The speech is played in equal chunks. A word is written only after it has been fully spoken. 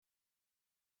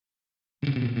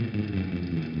False.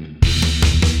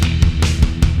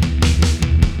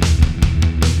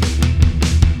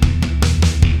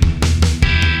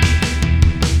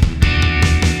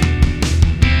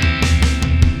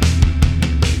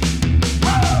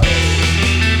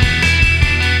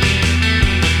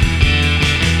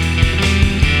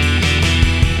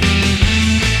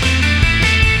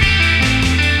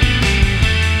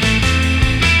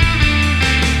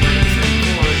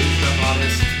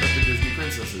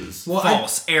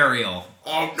 Ariel.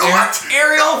 Oh, no, what?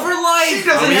 Ariel for life! She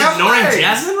doesn't have ignoring legs.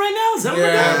 Jasmine right now? Is that what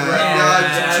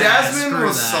Yeah, Jasmine screw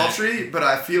was that. sultry, but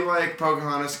I feel like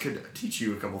Pocahontas could teach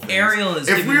you a couple things. Ariel is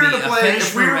giving me a fetish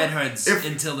for redheads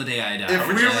until the day I die.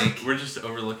 We're just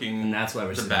overlooking And that's why we're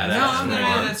the sitting badass. there.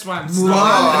 That's why I'm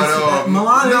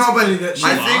Mulan is but pretty good.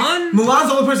 I think Mulan's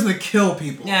the only person to kill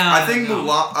people. Yeah, I think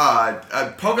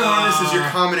Mulan, Pocahontas is your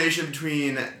combination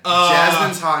between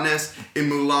Jasmine's hotness and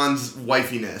Mulan's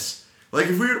wifiness. Like,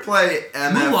 if we were to play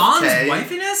MFK... Mulan's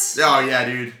wifiness? Oh, yeah,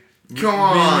 dude. Come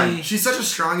on. Really? She's such a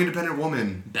strong, independent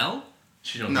woman. Belle?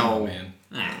 She don't No. know, man.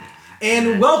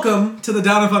 And welcome to the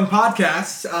Down and Fun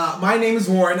podcast. My name is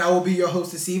Warren. I will be your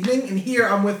host this evening. And here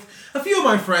I'm with a few of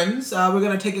my friends. We're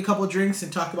going to take a couple of drinks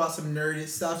and talk about some nerdy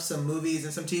stuff, some movies,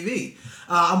 and some TV.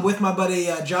 I'm with my buddy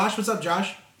Josh. What's up,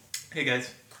 Josh? Hey,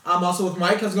 guys. I'm also with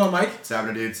Mike. How's it going, Mike? What's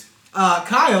happening, dudes?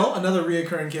 Kyle, another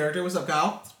reoccurring character. What's up,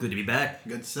 Kyle? Good to be back.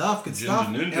 Good stuff, good Ninja, stuff.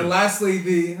 ninja. And lastly,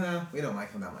 we don't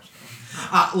like him that much.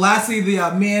 Lastly, the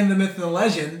man, the myth, and the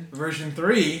legend, version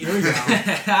 3. Here we go.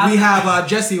 We have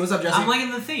Jesse. What's up, Jesse? I'm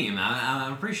liking the theme.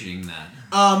 I'm appreciating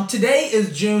that. Today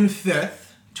is June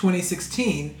 5th,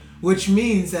 2016, which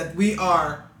means that we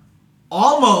are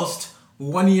almost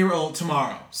 1 year old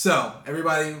tomorrow. So,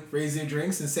 everybody raise your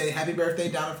drinks and say happy birthday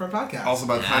Down in Front Podcast. Also,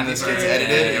 by the time Happy this gets birthday.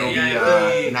 edited,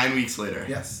 it'll be 9 weeks later.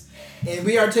 Yes. And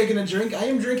we are taking a drink. I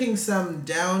am drinking some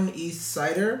Down East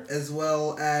cider as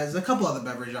well as a couple other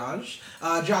beverages. Josh,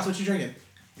 what you drinking?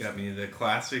 Got me the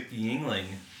classic Yingling,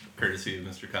 courtesy of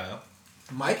Mr. Kyle.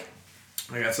 Mike?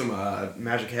 I got some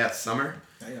Magic Hat Summer.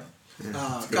 There you go.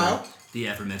 Yeah, it's good. Kyle? The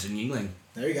aforementioned Yingling.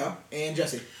 There you go. And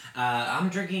Jesse? I'm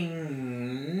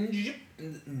drinking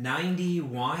 90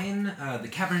 wine, the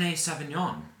Cabernet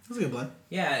Sauvignon. That's a good blend.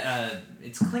 Yeah,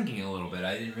 it's clinking a little bit.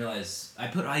 I didn't realize... I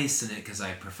put ice in it because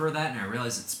I prefer that, and I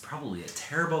realized it's probably a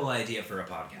terrible idea for a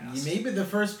podcast. You may be the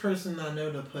first person I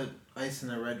know to put ice in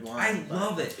a red wine. I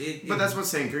love it. But that's what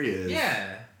sangria is.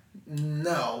 Yeah.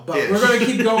 No, but Yeah. we're going to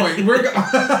keep going. We're Moving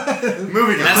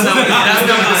on. That's not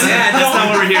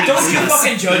what we're here to Don't you discuss.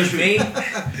 fucking judge me.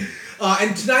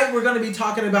 And tonight we're going to be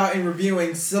talking about and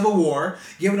reviewing Civil War,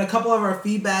 giving a couple of our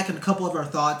feedback and a couple of our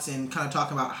thoughts, and kind of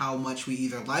talking about how much we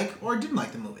either like or didn't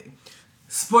like the movie.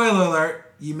 Spoiler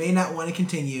alert, you may not want to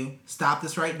continue. Stop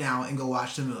this right now and go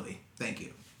watch the movie. Thank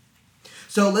you.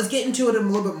 So let's get into it a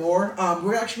little bit more.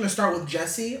 We're actually going to start with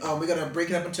Jesse. We're going to break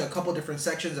it up into a couple different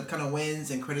sections of kind of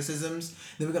wins and criticisms.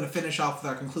 Then we're going to finish off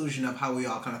with our conclusion of how we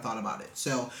all kind of thought about it.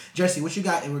 So, Jesse, what you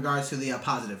got in regards to the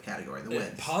positive category, the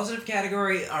wins? Positive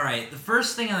category? Alright, the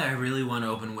first thing I really want to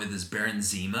open with is Baron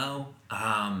Zemo.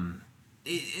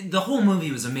 The whole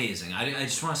movie was amazing. I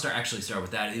just want to start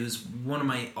with that. It was one of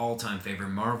my all-time favorite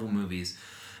Marvel movies.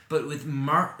 But with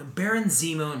Baron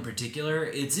Zemo in particular,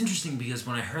 it's interesting because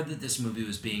when I heard that this movie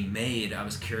was being made, I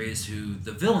was curious who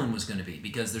the villain was going to be,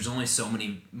 because there's only so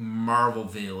many Marvel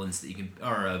villains that you can,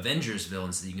 or Avengers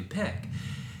villains that you can pick.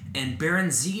 And Baron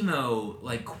Zemo,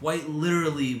 like, quite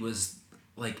literally was,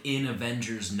 like, in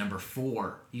Avengers number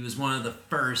 4. He was one of the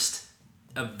first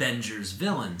Avengers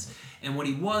villains. And what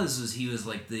he was he was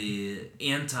like the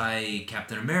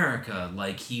anti-Captain America.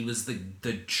 Like, he was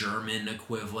the German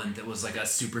equivalent that was like a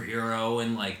superhero,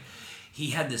 and like he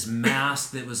had this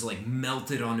mask that was like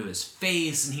melted onto his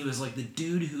face, and he was like the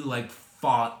dude who like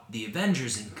fought the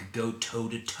Avengers and could go toe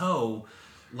to toe,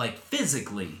 like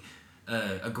physically,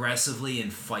 aggressively,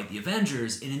 and fight the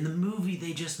Avengers. And in the movie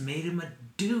they just made him a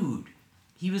dude.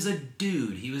 He was a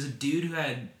dude. He was a dude who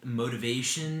had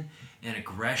motivation and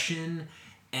aggression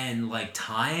and like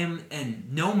time, and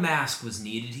no mask was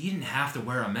needed. He didn't have to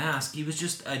wear a mask. He was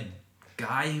just a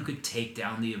guy who could take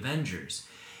down the Avengers.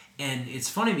 And it's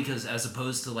funny because as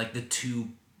opposed to like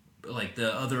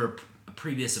the other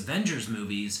previous Avengers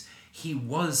movies, he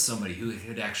was somebody who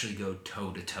could actually go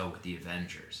toe to toe with the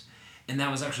Avengers. And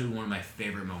that was actually one of my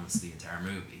favorite moments of the entire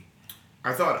movie.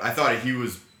 I thought he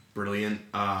was brilliant.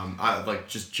 I like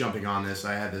just jumping on this.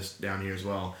 I had this down here as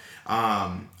well.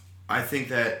 I think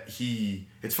that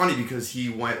it's funny because he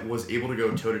was able to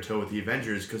go toe to toe with the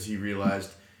Avengers because he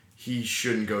realized he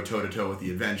shouldn't go toe to toe with the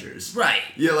Avengers. Right.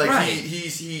 Yeah, like right.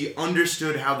 he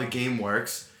understood how the game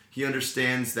works. He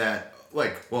understands that,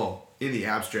 like, well, in the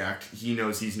abstract, he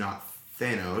knows he's not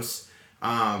Thanos,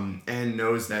 and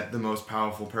knows that the most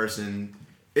powerful person.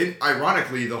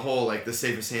 Ironically, the whole like the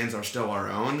safest hands are still our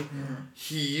own. Mm-hmm.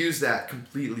 He used that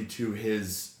completely to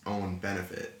his own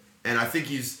benefit, and I think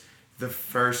he's the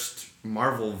first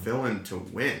Marvel villain to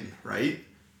win, right?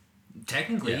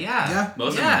 Technically, yeah.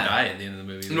 Most of them die at the end of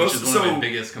the movie, which is one of my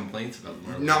biggest complaints about the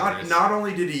Marvel universe. Not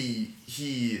only did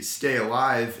he stay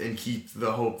alive and keep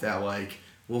the hope that like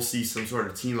we'll see some sort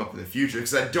of team up in the future,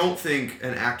 because I don't think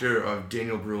an actor of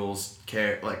Daniel Bruhl's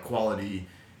quality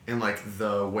and like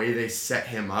the way they set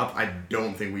him up, I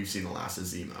don't think we've seen the last of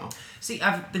Zemo. See,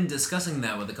 I've been discussing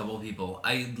that with a couple of people.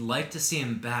 I'd like to see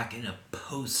him back in a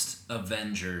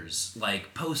post-Avengers,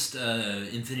 like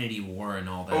post-Infinity War and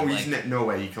all that. Oh, he's no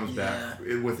way he comes back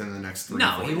within the next 3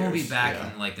 No, 4 he won't be years.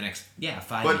 back in like the next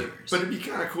 5 years. But it'd be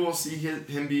kind of cool to see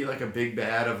him be like a big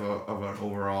bad of an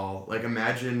overall. Like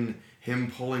imagine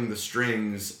him pulling the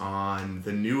strings on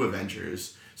the new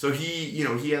Avengers. So he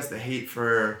has the hate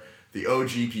for the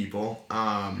OG people.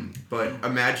 But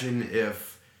imagine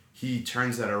if he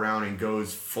turns that around and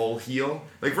goes full heel.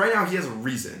 Like right now he has a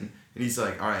reason. And he's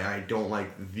like, all right, I don't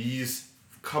like these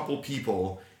couple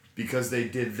people because they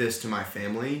did this to my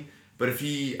family. But I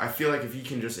feel like if he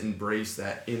can just embrace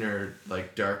that inner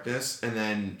like darkness and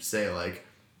then say like,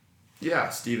 yeah,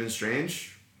 Stephen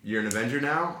Strange, you're an Avenger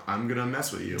now. I'm gonna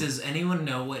mess with you. Does anyone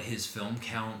know what his film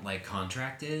count like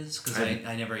contract is? Because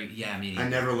I never. Yeah, me neither. I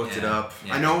never looked it up.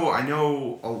 Yeah. I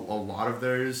know a lot of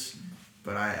theirs,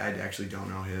 but I actually don't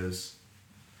know his.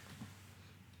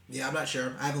 Yeah, I'm not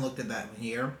sure. I haven't looked at that one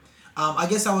here. I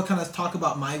guess I would kind of talk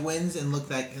about my wins and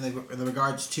look like in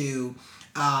regards to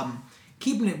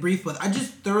keeping it brief, but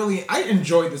I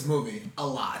enjoyed this movie a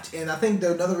lot. And I think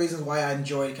another reason why I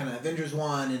enjoyed kind of Avengers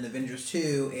 1 and Avengers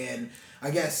 2 and I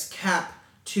guess Cap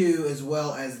 2 as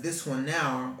well as this one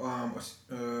now,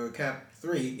 Cap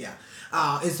 3,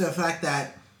 is the fact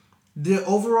that the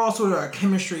overall sort of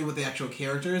chemistry with the actual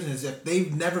characters is if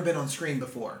they've never been on screen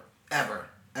before, ever,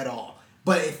 at all.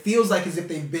 But it feels like as if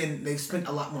they've spent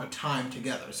a lot more time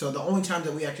together. So the only time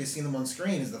that we actually seen them on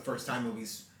screen is the first time that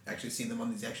we've actually seen them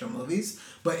on these actual movies.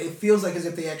 But it feels like as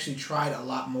if they actually tried a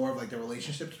lot more of like the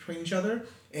relationships between each other.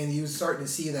 And you starting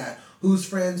to see that who's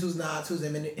friends, who's not, who's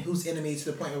enemies,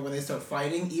 to the point where when they start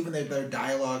fighting, even their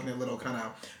dialogue and their little kind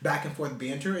of back and forth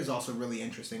banter is also really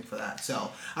interesting for that. So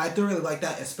I thoroughly like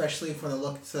that, especially for the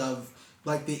looks of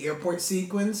like the airport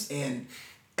sequence, and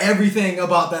everything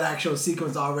about that actual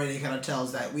sequence already kind of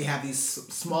tells that we have these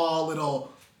small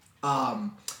little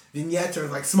vignettes or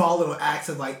like small little acts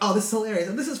of like, oh, this is hilarious,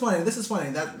 and this is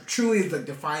funny. That truly is like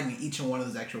defining each and one of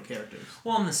those actual characters.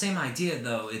 Well, on the same idea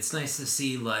though, it's nice to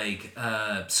see like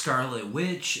Scarlet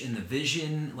Witch and the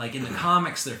Vision. Like in the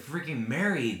comics, they're freaking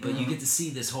married, but you get to see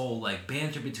this whole like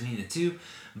banter between the two.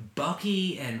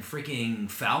 Bucky and freaking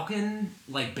Falcon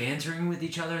like bantering with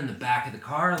each other in the back of the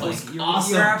car. Like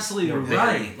you're absolutely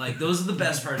right. Like those are the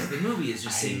best parts of the movie, is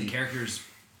just seeing the characters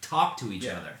talk to each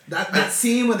other. That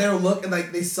scene when they were looking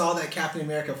like they saw that Captain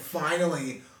America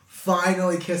finally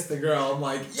kissed the girl. I'm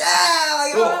like,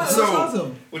 yeah, that's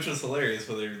awesome. Which was hilarious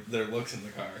with their looks in the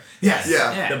car. Yes.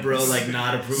 Yeah. The bro like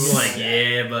not approval, like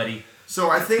yeah, buddy. So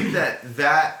I think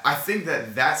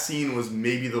that scene was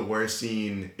maybe the worst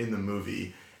scene in the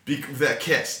movie. The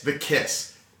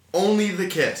kiss, only the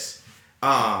kiss.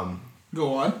 Go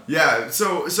on. Yeah.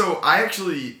 So I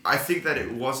think that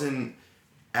it wasn't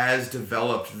as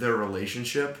developed their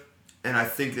relationship, and I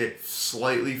think it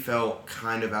slightly felt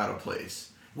kind of out of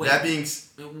place. Wait, that being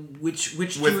which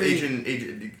with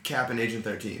Agent Cap and Agent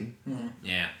 13. Mm-hmm.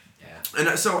 Yeah.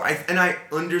 And so I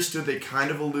understood they kind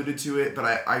of alluded to it, but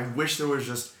I wish there was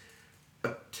just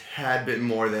a tad bit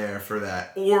more there for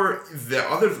that. Or the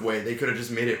other way, they could have just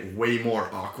made it way more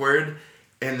awkward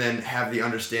and then have the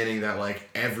understanding that like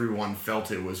everyone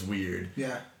felt it was weird.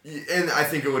 Yeah. And I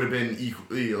think it would have been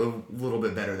equally a little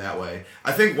bit better that way.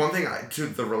 I think one thing to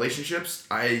the relationships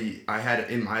I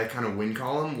had in my kind of win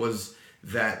column was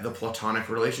that the platonic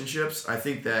relationships. I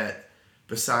think that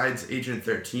besides Agent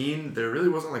 13, there really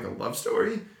wasn't like a love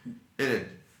story, and it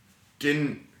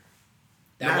didn't.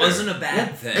 That matter. wasn't a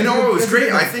bad thing. And no, it was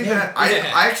great. I think that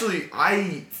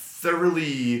I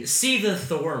thoroughly see the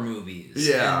Thor movies.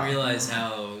 Yeah. And realize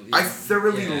how I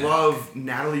thoroughly love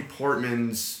Natalie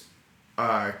Portman's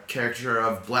character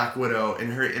of Black Widow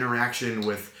and her interaction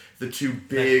with the two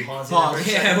big. Pause.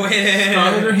 Yeah, wait.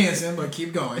 Scarlett Johansson, but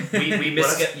keep going. We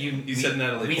missed You said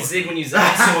Natalie Portman. We zig when you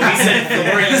zag. So when we said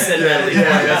Thor, you said Natalie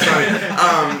Portman. Yeah,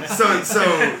 that's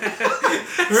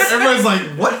right. Everyone's like,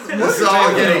 what? This is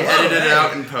all getting edited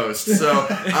out in post. So,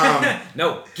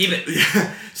 No, keep it.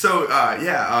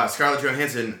 Scarlett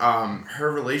Johansson,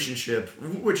 her relationship,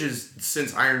 which is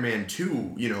since Iron Man 2,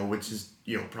 which is,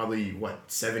 probably,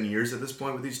 7 years at this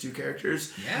point with these two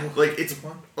characters? Yeah. Like, it's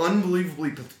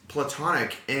unbelievably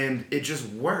platonic, and it just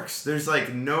works. There's,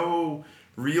 no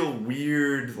real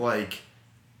weird,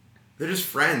 they're just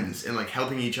friends and,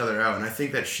 helping each other out, and I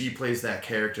think that she plays that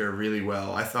character really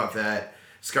well. I thought that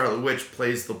Scarlet Witch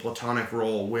plays the platonic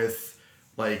role with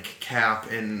Cap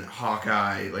and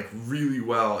Hawkeye really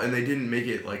well, and they didn't make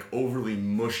it overly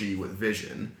mushy with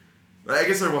Vision. I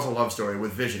guess there was a love story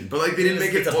with Vision, but they didn't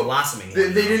make it. It's a blossoming.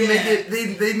 They didn't make it.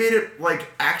 They made it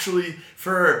actually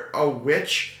for a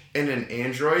witch and an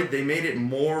android. They made it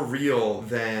more real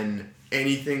than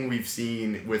anything we've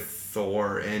seen with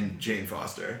Thor and Jane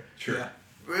Foster. Sure. Yeah.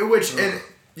 Which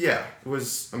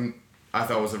was I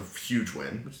thought was a huge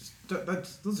win.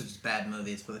 Those are just bad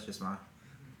movies, but that's just my...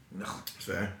 No.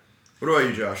 Fair. What about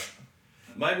you, Josh?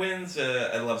 My wins,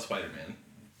 I love Spider-Man.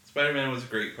 Spider-Man was a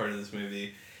great part of this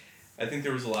movie. I think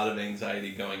there was a lot of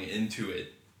anxiety going into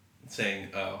it, saying,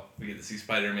 oh, we get to see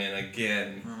Spider-Man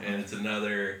again, and it's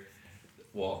another...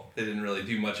 Well, they didn't really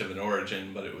do much of an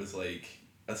origin, but it was a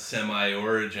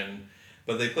semi-origin.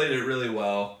 But they played it really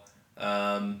well,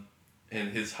 and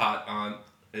his hot aunt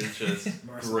is just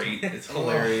great. It's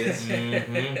hilarious.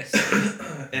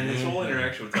 And his whole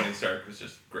interaction with Tony Stark was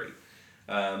just great.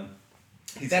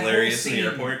 He's That hilarious whole in the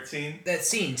scene- airport scene. That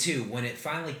scene too, when it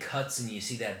finally cuts and you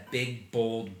see that big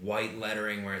bold white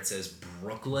lettering where it says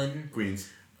Brooklyn Queens.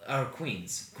 or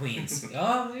Queens.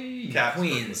 Oh, Caps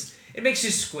Queens. It makes you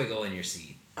squiggle in your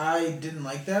seat. I didn't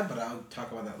like that, but I'll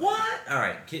talk about that later. What? All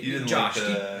right, You didn't Josh. like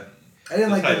the... I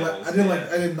didn't like titles, I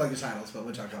didn't like the titles, but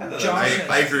we'll talk about that. Josh-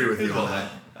 I agree with you on Hold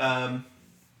that. on.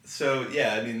 So,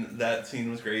 yeah, I mean, that scene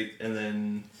was great. And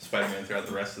then Spider-Man throughout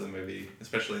the rest of the movie,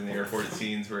 especially in the airport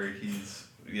scenes where he's,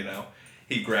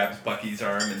 he grabs Bucky's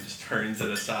arm and just turns it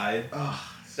aside. Oh,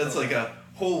 That's like a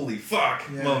holy fuck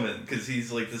Yeah. moment because he's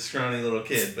this scrawny little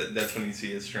kid, but that's when you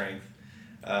see his strength.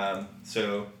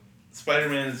 So,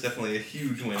 Spider-Man is definitely a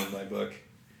huge win in my book.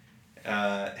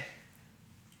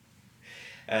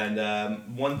 And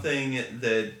one thing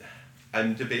that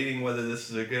I'm debating whether this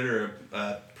is a good or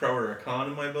a pro or a con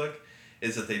in my book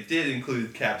is that they did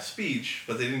include Cap's speech,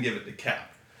 but they didn't give it to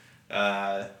Cap.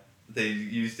 They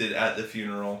used it at the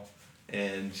funeral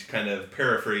and kind of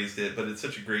paraphrased it, but it's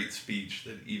such a great speech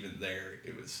that even there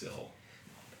it was still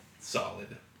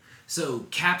solid. So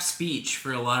Cap's speech,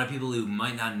 for a lot of people who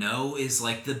might not know, is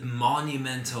the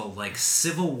monumental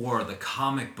Civil War, the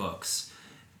comic books.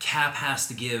 Cap has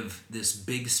to give this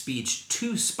big speech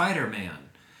to Spider-Man,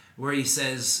 where he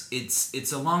says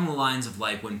it's along the lines of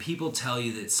when people tell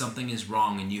you that something is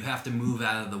wrong and you have to move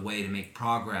out of the way to make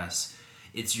progress,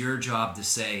 it's your job to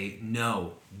say,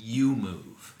 no, you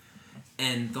move.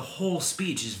 And the whole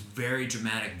speech is very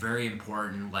dramatic, very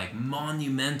important,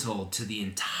 monumental to the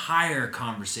entire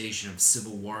conversation of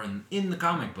Civil War in the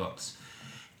comic books.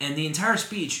 And the entire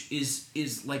speech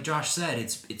is like Josh said,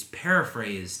 it's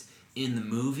paraphrased in the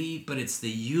movie, but it's the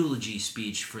eulogy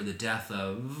speech for the death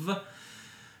of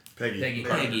Peggy.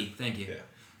 Peggy, thank you. Yeah.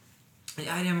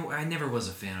 I never was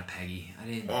a fan of Peggy. I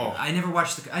didn't. Oh. I never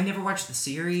watched the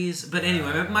series. But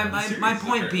anyway, my series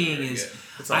point is being very is,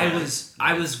 good.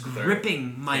 I was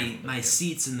gripping my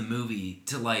seats in the movie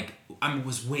to I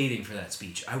was waiting for that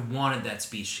speech. I wanted that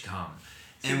speech to come.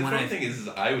 See, And the when funny thing is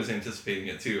I was anticipating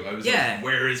it too. I was Yeah.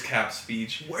 where is Cap's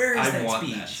speech? Where is I that want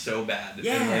speech? that so bad.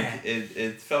 Yeah. And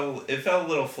it fell a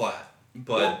little flat,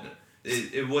 but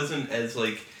it wasn't as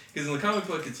because in the comic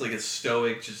book it's a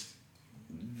stoic, just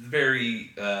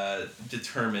very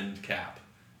determined Cap,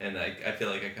 and I feel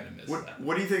like I kind of missed that.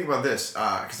 What do you think about this?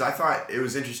 Because I thought it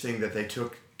was interesting that they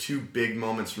took two big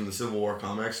moments from the Civil War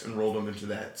comics and rolled them into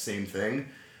that same thing.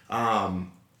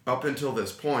 Up until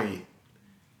this point,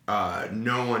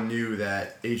 no one knew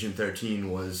that Agent 13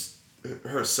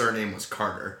 her surname was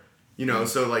Carter.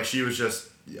 So she was just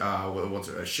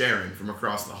Sharon from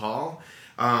across the hall.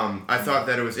 I thought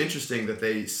that it was interesting that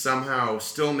they somehow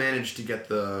still managed to get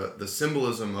the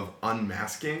symbolism of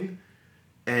unmasking,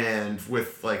 and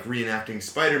with reenacting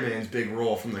Spider-Man's big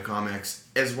role from the comics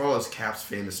as well as Cap's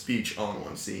famous speech all in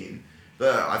one scene.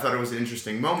 I thought it was an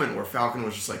interesting moment where Falcon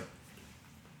was just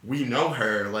we know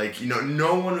her,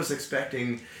 no one was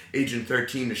expecting Agent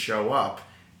 13 to show up,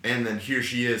 and then here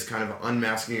she is kind of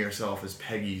unmasking herself as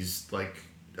Peggy's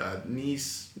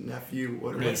niece, nephew,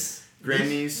 whatever. Niece.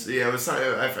 Grandniece? Yeah, it was.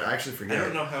 I actually forget. I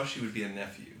don't know how she would be a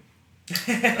nephew.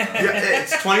 Yeah,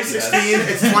 it's 2016.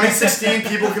 It's 2016.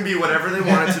 People can be whatever they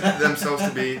want themselves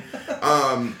to be.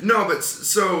 No, but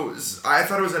so I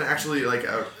thought it was actually like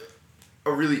a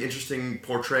really interesting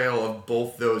portrayal of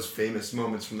both those famous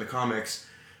moments from the comics.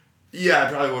 Yeah, I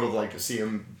probably would have liked to see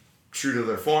them true to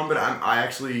their form, but I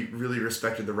actually really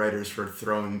respected the writers for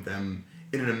throwing them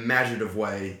in an imaginative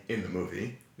way in the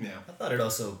movie. Yeah. I thought it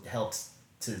also helped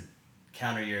to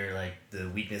counter your the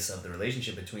weakness of the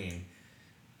relationship between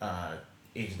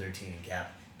Agent 13 and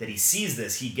Cap. That he sees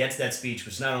this, he gets that speech,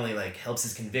 which not only helps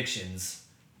his convictions,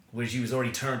 which he was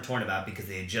already torn about because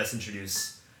they had just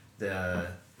introduced the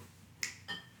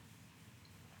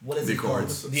what is The it called?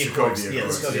 Accords. The Accords. Sokovia Yeah, the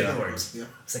Accords, Sokovia yeah. Accords. Yeah.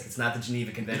 It's it's not the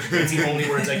Geneva Convention. That's the only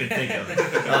words I could think of.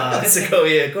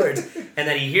 Sokovia Accords. And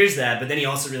then he hears that, but then he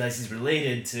also realizes he's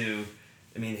related to,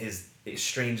 his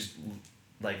strange,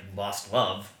 lost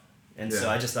love. And so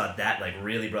Yeah. I just thought that,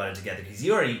 really brought it together. Because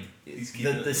he already, He's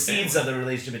keeping it the in seeds family. of the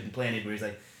relationship had been planted where he's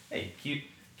like, hey, cute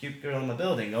girl in my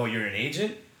building. Oh, you're an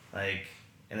agent? And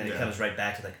then it Yeah. comes right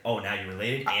back to oh, now you're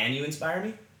related and you inspire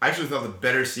me? I actually thought the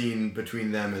better scene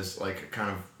between them is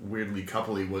kind of weirdly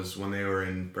coupley was when they were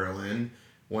in Berlin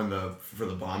for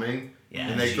the bombing. Yeah,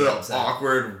 And they she the helps out.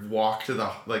 awkward walk to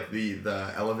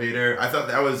the elevator. I thought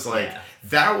that was Yeah.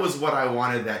 that was what I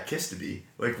wanted that kiss to be.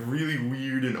 Really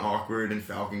weird and awkward, and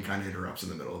Falcon kind of interrupts in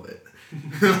the middle of it.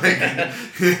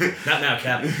 Not now,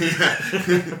 Cap.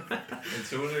 And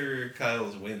so what are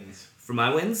Kyle's wins? For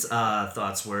my wins,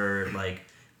 thoughts were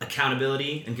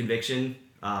accountability and conviction,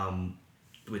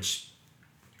 which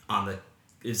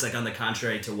it's on the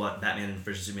contrary to what Batman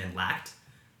vs Superman lacked.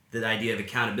 The idea of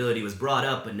accountability was brought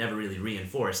up but never really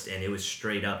reinforced, and it was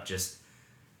straight up just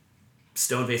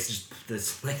Stoneface.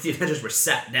 The Avengers were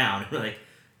sat down and were you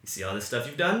see all this stuff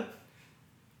you've done?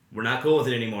 We're not cool with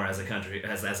it anymore as a country,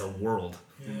 as a world.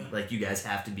 Yeah. You guys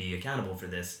have to be accountable for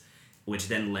this, which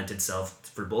then lent itself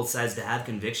for both sides to have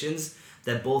convictions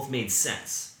that both made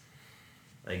sense.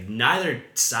 Neither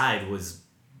side was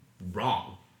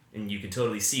wrong, and you could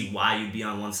totally see why you'd be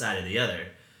on one side or the other.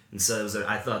 And so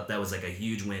I thought that was a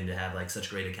huge win to have such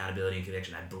great accountability and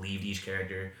conviction. I believed each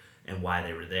character and why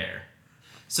they were there.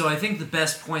 So I think the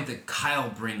best point that Kyle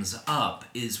brings up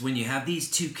is when you have these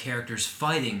two characters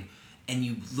fighting and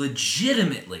you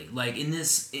legitimately,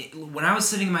 when I was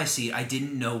sitting in my seat, I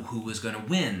didn't know who was going to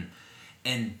win.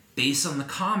 And based on the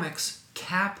comics,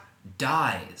 Cap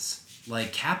dies.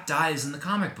 Cap dies in the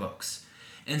comic books.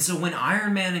 And so when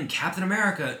Iron Man and Captain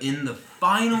America in the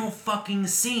final fucking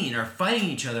scene are fighting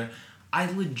each other, I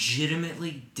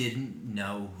legitimately didn't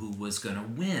know who was going to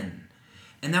win.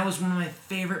 And that was one of my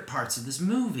favorite parts of this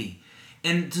movie.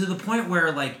 And to the point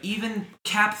where, even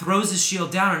Cap throws his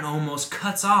shield down and almost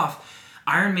cuts off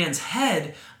Iron Man's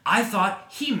head, I thought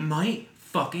he might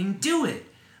fucking do it.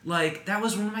 That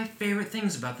was one of my favorite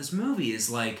things about this movie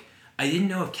is, I didn't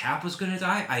know if Cap was going to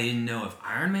die. I didn't know if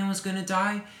Iron Man was going to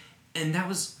die. And that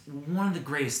was one of the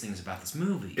greatest things about this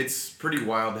movie. It's pretty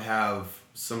wild to have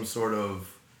some sort of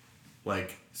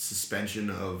suspension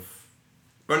of,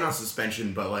 or not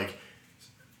suspension, but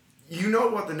you know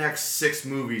what the next 6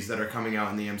 movies that are coming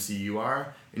out in the MCU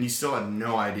are, and you still had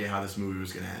no idea how this movie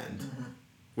was going to end. Mm-hmm.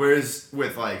 Whereas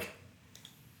with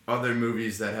other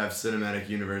movies that have cinematic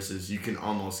universes, you can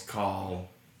almost call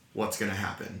what's going to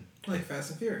happen. Like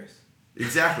Fast and Furious.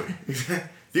 Exactly.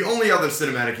 The only other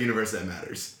cinematic universe that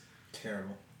matters.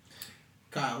 Terrible.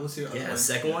 Kyle, what's your other Yeah, one?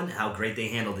 second one, how great they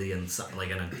handled the on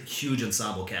a huge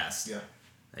ensemble cast. Yeah.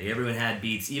 Everyone had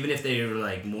beats, even if they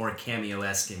were more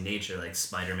cameo-esque in nature, like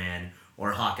Spider-Man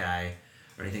or Hawkeye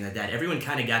or anything like that. Everyone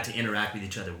kind of got to interact with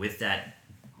each other with that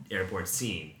airport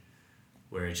scene,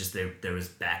 where it's just there was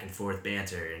back and forth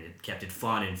banter, and it kept it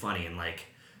fun and funny, and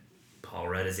Paul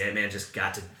Rudd as Ant-Man just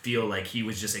got to feel like he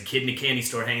was just a kid in a candy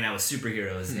store hanging out with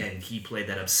superheroes, and he played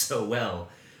that up so well.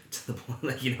 To the point,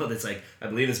 that's I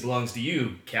believe this belongs to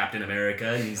you, Captain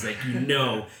America. And he's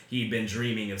he'd been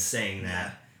dreaming of saying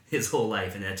that his whole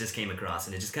life, and that just came across,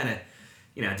 and it just kind of,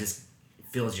 just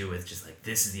fills you with just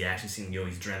this is the action scene you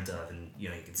always dreamt of, and you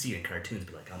can see it in cartoons,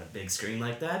 but on a big screen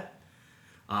like that.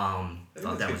 I think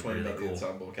Thought that's that a was good point really about the cool.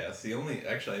 ensemble cast.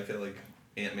 I feel like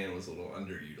Ant-Man was a little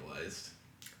underutilized.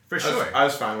 For sure. I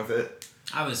was fine with it.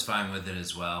 I was fine with it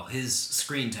as well. His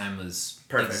screen time was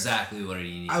Perfect. exactly what he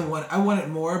needed. I wanted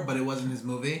more, but it wasn't his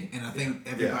movie, and I think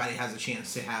everybody has a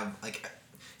chance to have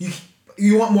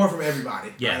you want more from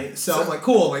everybody. Yeah. Right? So I'm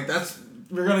cool.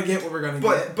 We're gonna get what we're gonna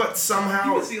get. But He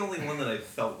somehow was the only one that I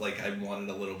felt like I wanted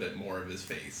a little bit more of his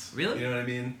face. Really? You know what I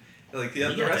mean? The got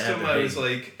to rest have of them, the I big-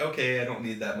 was okay, I don't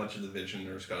need that much of the Vision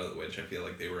or Scarlet Witch. I feel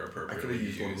like they were I could appropriately have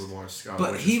used a little used. bit more Scott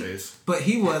But Witch's he, face. but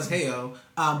he was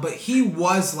but he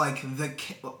was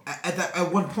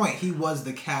at one point he was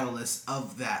the catalyst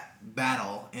of that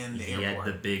battle in the He airport.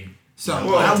 had the big So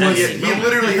Well, that was he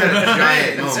literally had a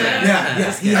giant moment.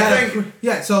 Yeah, he I had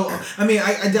think- so I mean,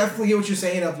 I definitely get what you're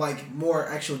saying of like more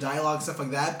actual dialogue stuff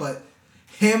like that, but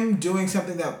him doing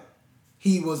something that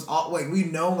he was all like we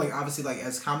know like obviously like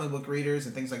as comic book readers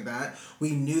and things like that,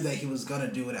 we knew that he was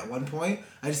gonna do it at one point.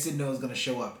 I just didn't know it was gonna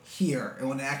show up here, and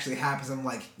when it actually happens, I'm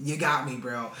like, you got me,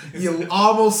 bro. You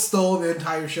almost stole the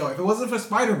entire show. If it wasn't for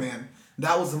Spider-Man,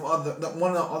 that was one of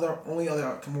the only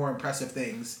other more impressive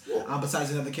things besides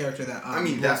another character that I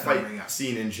mean, that fight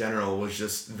scene in general was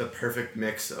just the perfect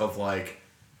mix of like,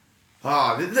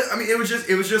 I mean, it was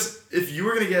just if you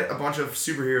were gonna get a bunch of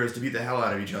superheroes to beat the hell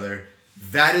out of each other,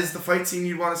 that is the fight scene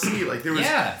you'd want to see. Like there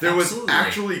was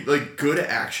actually like good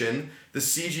action. The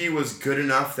CG was good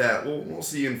enough that we'll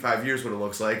see in 5 years what it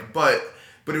looks like, but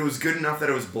it was good enough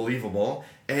that it was believable.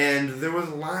 And there was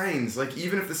lines, like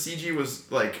even if the CG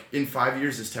was like in 5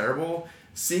 years is terrible,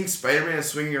 seeing Spider-Man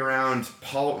swinging around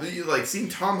seeing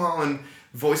Tom Holland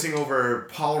voicing over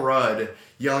Paul Rudd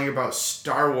yelling about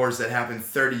Star Wars that happened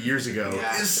 30 years ago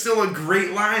is still a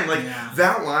great line. Like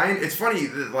that line, it's funny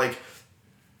that like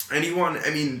anyone, I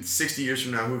mean 60 years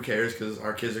from now, who cares, because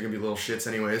our kids are going to be little shits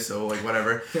anyway, so like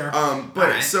whatever.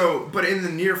 But in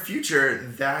the near future,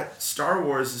 that Star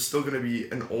Wars is still going to be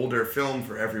an older film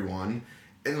for everyone.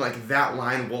 And like that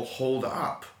line will hold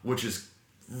up, which is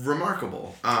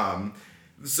remarkable.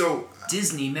 So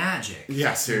Disney magic.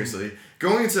 Yeah, seriously.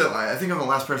 Going into, I think I'm the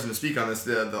last person to speak on this.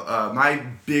 My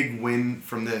big win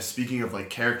from this, speaking of like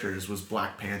characters, was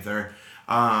Black Panther.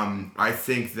 I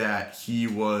think that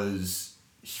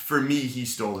for me, he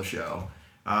stole the show.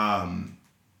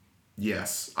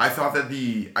 Yes, I thought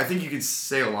that I think you could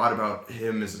say a lot about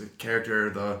him as a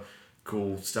character, the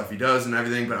cool stuff he does and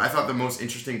everything, but I thought the most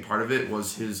interesting part of it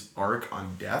was his arc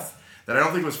on death that I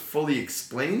don't think was fully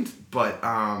explained, but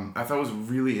I thought was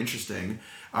really interesting.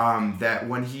 That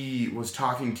when he was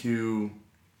talking to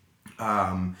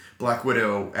Black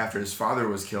Widow after his father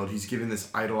was killed, he's given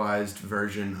this idolized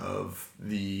version of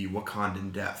the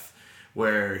Wakandan death,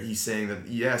 where he's saying that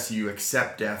yes, you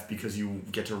accept death because you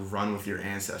get to run with your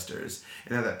ancestors.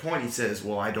 And at that point he says,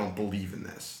 well, I don't believe in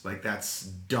this. Like, that's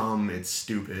dumb, it's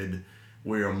stupid,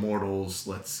 we're immortals,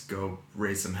 let's go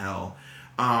raise some hell.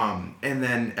 And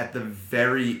then at the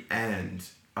very end,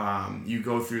 you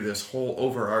go through this whole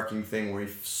overarching thing where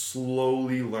he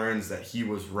slowly learns that he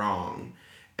was wrong.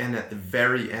 And at the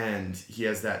very end, he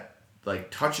has that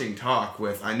like touching talk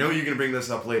with, I know you're going to bring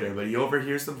this up later, but he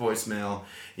overhears the voicemail,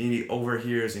 and he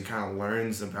overhears and kind of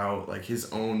learns about like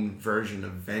his own version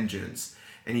of vengeance,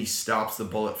 and he stops the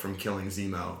bullet from killing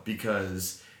Zemo,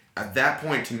 because at that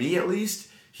point, to me at least,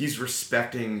 he's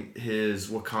respecting his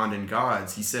Wakandan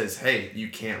gods. He says, hey, you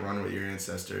can't run with your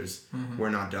ancestors. Mm-hmm.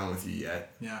 We're not done with you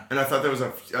yet. Yeah. And I thought that was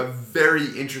a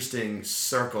very interesting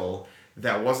circle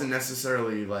that wasn't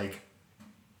necessarily like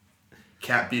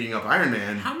Cap beating up Iron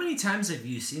Man. How many times have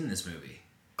you seen this movie?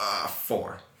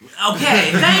 4.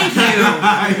 Okay, thank you.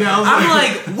 I'm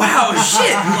like, wow,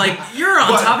 shit. Like, you're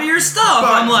on top of your stuff.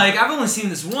 I'm like, I've only seen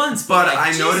this once, but like,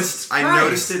 I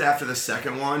noticed it after the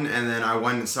second one, and then I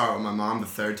went and saw it with my mom the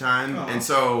third time, and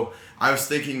so I was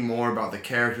thinking more about the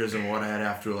characters and what I had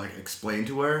have to like explain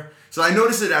to her. So I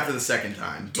noticed it after the second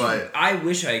time, but I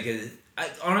wish I could.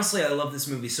 Honestly, I love this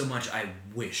movie so much. I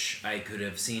wish I could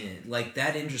have seen it. Like,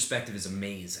 that introspective is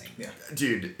amazing. Yeah,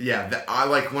 dude. Yeah, I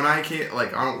like when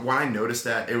I noticed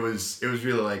that it was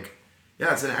really like,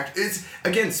 yeah, it's an act. It's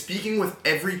again speaking with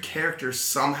every character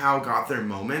somehow got their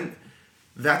moment.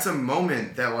 That's a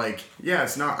moment that like, yeah,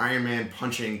 it's not Iron Man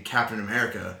punching Captain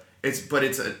America. It's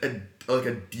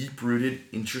a deep rooted,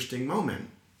 interesting moment.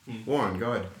 Warren,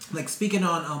 go ahead. Like, speaking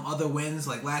on other wins,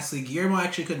 like lastly, Guillermo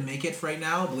actually couldn't make it for right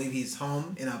now. I believe he's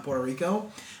home in Puerto Rico.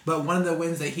 But one of the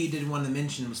wins that he did want to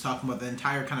mention was talking about the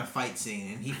entire kind of fight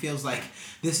scene. And he feels like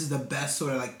this is the best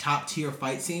sort of like top tier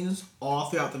fight scenes all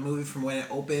throughout the movie, from when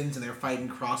it opens and they're fighting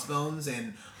Crossbones.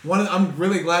 And I'm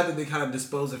really glad that they kind of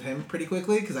disposed of him pretty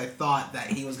quickly, because I thought that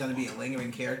he was going to be a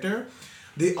lingering character.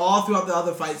 All throughout the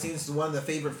other fight scenes, one of the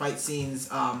favorite fight scenes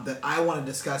that I want to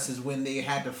discuss is when they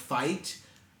had to fight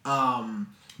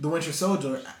the Winter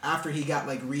Soldier after he got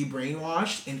like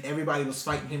re-brainwashed and everybody was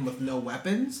fighting him with no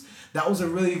weapons. That was a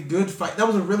really good fight. That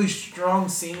was a really strong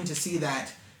scene to see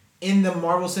that in the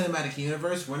Marvel Cinematic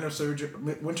Universe, Winter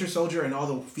Soldier and all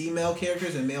the female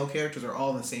characters and male characters are all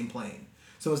in the same plane.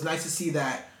 So it's nice to see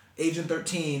that Agent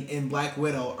 13 and Black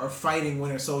Widow are fighting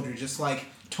Winter Soldier, just like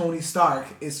Tony Stark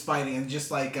is fighting, and just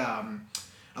like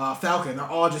Falcon. They're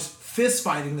all just fist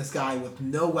fighting this guy with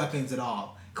no weapons at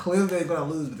all. Clearly they're going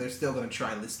to lose, but they're still going to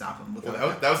try to stop him.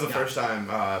 That was the first time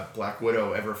Black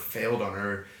Widow ever failed on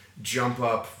her jump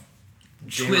up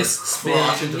twist, spin,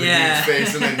 crotch into the dude's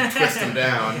face and then twist him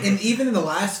down. And even in the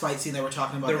last fight scene that we're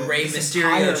talking about, the Rey this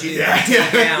Mysterio, entire-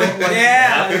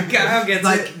 Kyle gets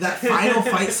like it. that final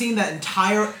fight scene, that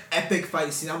entire epic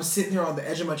fight scene. I was sitting there on the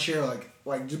edge of my chair, like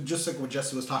just like what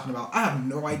Jesse was talking about. I have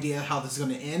no idea how this is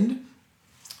going to end,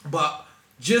 but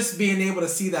just being able to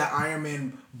see that Iron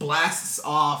Man blasts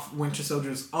off Winter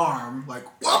Soldier's arm, like,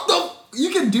 what the?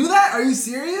 You can do that? Are you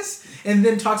serious? And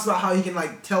then talks about how he can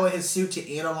like tell his suit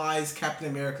to analyze Captain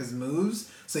America's moves,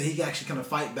 so he can actually kind of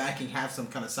fight back and have some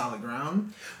kind of solid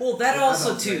ground. Well, that I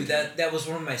also thought too, that was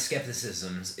one of my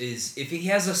skepticisms, is if he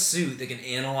has a suit that can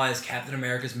analyze Captain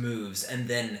America's moves and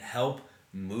then help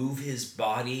move his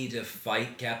body to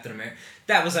fight Captain America.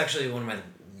 That was actually one of my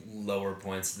lower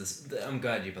points. I'm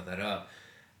glad you put that up.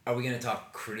 Are we going to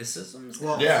talk criticisms?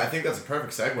 Well, Yeah, I think that's a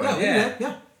perfect segue.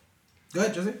 yeah. Go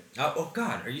ahead, Jesse. Oh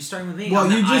God, are you starting with me? Well,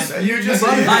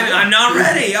 I'm not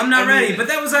ready. I'm not I mean, ready. But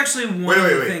that was actually one of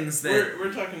the things that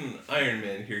we're talking Iron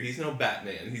Man here. He's no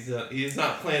Batman. He is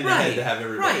not planned ahead to have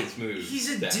everybody's moves. He's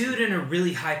a down. dude in a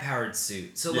really high-powered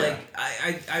suit. So Yeah.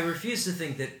 I refuse to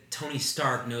think that Tony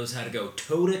Stark knows how to go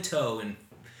toe to toe in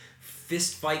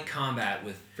fist fight combat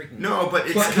with freaking. No, but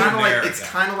it's Captain kind of like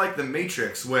America. the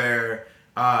Matrix, where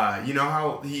you know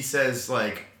how he says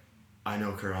like, "I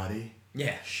know karate."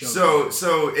 Yeah. So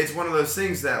it's one of those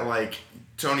things that like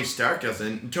Tony Stark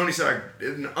doesn't. Tony Stark,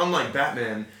 unlike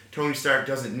Batman, Tony Stark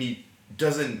doesn't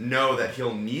know that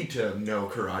he'll need to know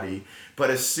karate. But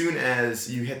as soon as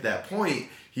you hit that point,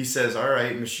 he says, "All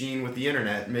right, machine with the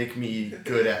internet, make me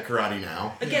good at karate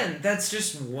now." Again, that's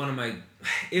just one of my.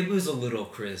 It was a little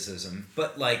criticism,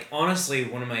 but like honestly,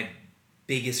 one of my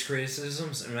biggest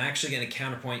criticisms, and I'm actually going to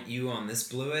counterpoint you on this,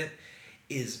 Blewett,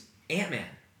 is Ant-Man.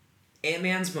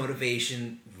 Ant-Man's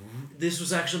motivation, this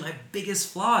was actually my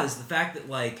biggest flaw, is the fact that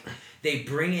like they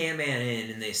bring Ant-Man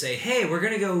in and they say, hey, we're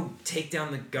gonna go take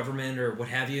down the government or what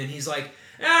have you, and he's like,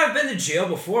 I've been to jail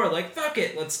before, like fuck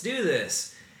it, let's do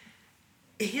this.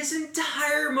 His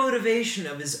entire motivation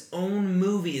of his own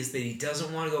movie is that he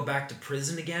doesn't want to go back to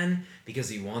prison again because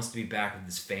he wants to be back with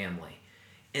his family.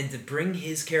 And to bring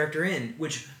his character in,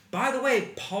 which, by the way,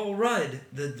 Paul Rudd,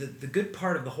 the good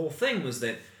part of the whole thing was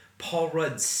that Paul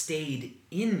Rudd stayed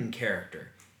in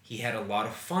character. He had a lot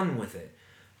of fun with it.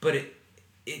 But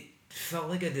it felt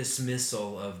like a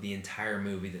dismissal of the entire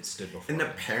movie that stood before And him.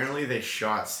 apparently they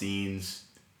shot scenes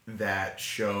that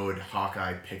showed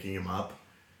Hawkeye picking him up.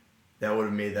 That would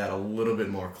have made that a little bit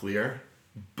more clear.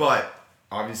 But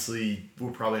obviously,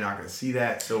 we're probably not going to see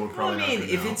that, so we're probably not going to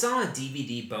know. if it's on a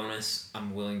DVD bonus,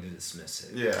 I'm willing to dismiss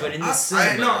it. Yeah. But in the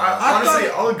cinema... honestly,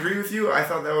 I'll agree with you. I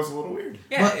thought that was a little weird.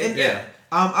 Yeah, But yeah.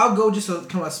 I'll go just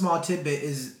kind of a small tidbit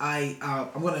is I'm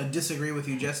going to disagree with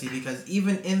you, Jesse, because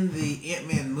even in the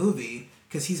Ant-Man movie,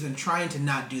 because he's been trying to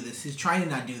not do this. He's trying to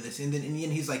not do this. And then in the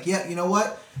end, he's like, yeah, you know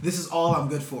what? This is all I'm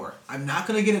good for. I'm not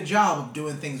going to get a job of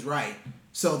doing things right.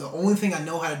 So the only thing I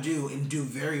know how to do and do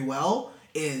very well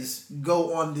is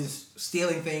go on this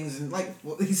stealing things and like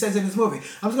he says in his movie,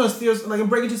 I'm just gonna steal, like I'm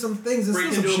breaking into some things and break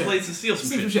steal some into shit. a place and steal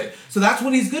some shit. So that's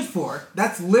what he's good for.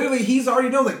 That's literally, he's already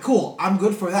know that, cool, I'm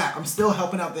good for that. I'm still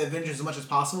helping out the Avengers as much as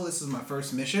possible. This is my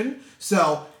first mission.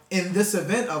 So in this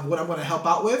event of what I'm gonna help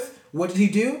out with, what did he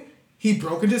do? He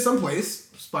broke into some place,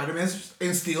 Spider-Man,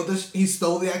 and he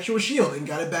stole the actual shield and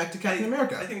got it back to Captain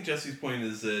America. I think Jesse's point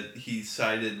is that he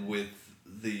sided with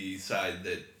the side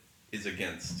that is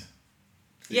against.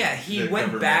 Yeah, he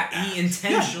went back. He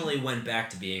intentionally went back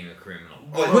to being a criminal.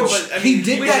 He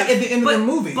did that at the end of the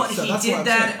movie. But so he that's did what I'm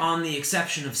that saying. on the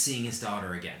exception of seeing his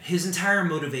daughter again. His entire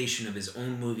motivation of his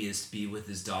own movie is to be with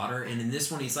his daughter, and in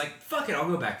this one, he's like, "Fuck it, I'll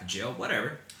go back to jail,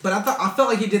 whatever." But I felt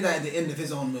like he did that at the end of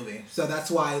his own movie, so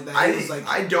that's why it was like.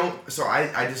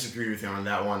 I disagree with you on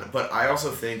that one, but I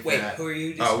also think that. Who are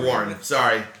you? Warren. With?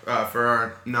 Sorry, for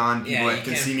our non-people that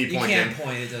can see me pointing. You can't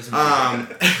point. It doesn't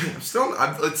matter.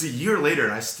 It's a year later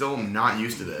and I still am not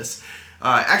used to this.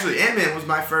 Actually, Ant-Man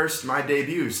was my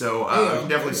debut, so I can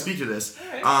definitely speak to this.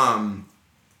 Right.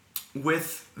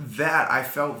 With that, I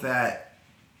felt that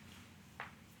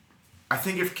I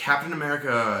think if Captain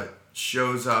America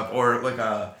shows up, or like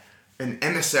an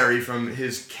emissary from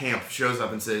his camp shows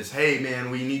up and says, "Hey,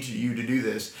 man, we need you to do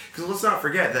this," because let's not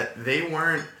forget that they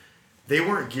weren't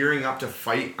gearing up to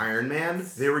fight Iron Man.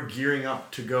 They were gearing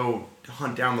up to go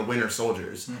hunt down the Winter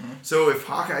Soldiers. Mm-hmm. So if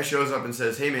Hawkeye shows up and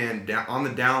says, "Hey, man, on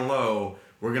the down low,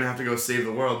 we're gonna have to go save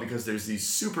the world because there's these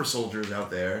super soldiers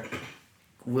out there.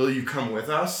 Will you come with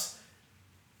us?"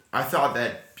 I thought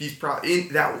that he's probably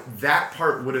that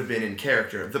part would have been in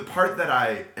character. The part that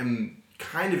I am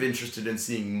kind of interested in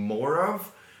seeing more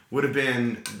of would have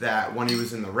been that when he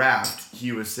was in the raft,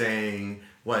 he was saying,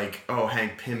 like, oh,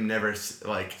 Hank Pym never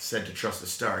like said to trust a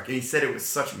Stark, and he said it with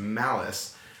such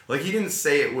malice. Like he didn't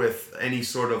say it with any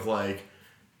sort of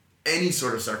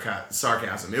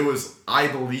sarcasm. It was, I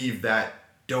believe that,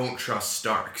 don't trust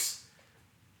Starks.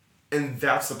 And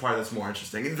that's the part that's more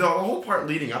interesting. The whole part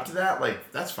leading up to that,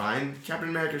 like, that's fine. Captain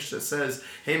America just says,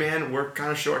 hey man, we're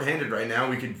kind of short-handed right now.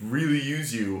 We could really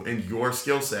use you and your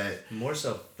skill set. More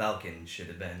so Falcon should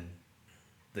have been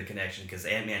the connection, because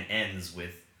Ant-Man ends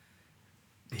with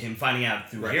him finding out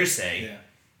through hearsay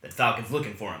that Falcon's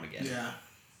looking for him again. Yeah.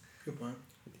 Good point.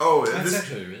 Oh, That's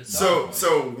actually really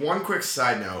so one quick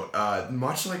side note.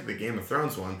 Much like the Game of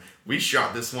Thrones one, we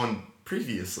shot this one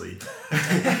previously.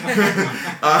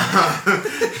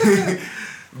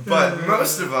 But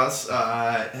most of us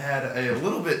had a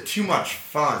little bit too much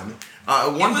fun.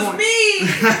 One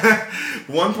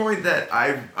point that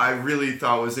I really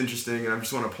thought was interesting, and I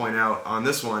just want to point out on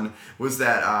this one, was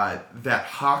that that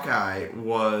Hawkeye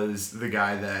was the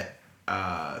guy that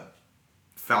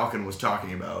Falcon was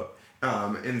talking about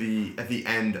at the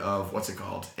end of what's it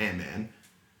called, Ant-Man.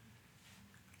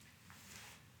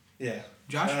 Yeah.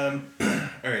 Josh? All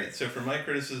right. So for my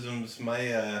criticisms,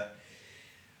 my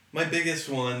biggest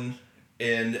one,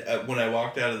 and when I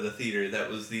walked out of the theater, that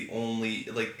was the only,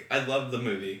 like, I loved the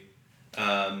movie.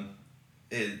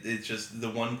 It's just the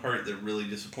one part that really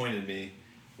disappointed me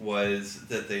was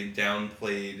that they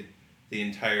downplayed the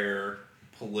entire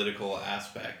political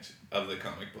aspect of the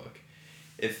comic book.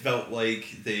 It felt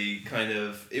like they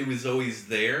it was always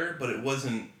there, but it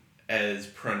wasn't as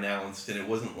pronounced, and it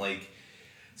wasn't like,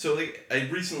 so like, I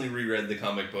recently reread the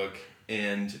comic book,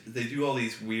 and they do all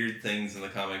these weird things in the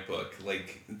comic book,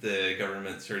 like the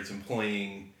government starts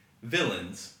employing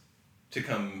villains to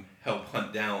come help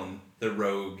hunt down the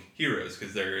rogue heroes,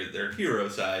 because their hero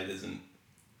side isn't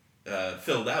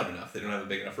filled out enough. They don't have a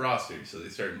big enough roster, so they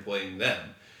start employing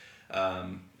them.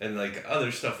 And like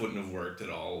other stuff wouldn't have worked at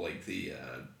all. Like the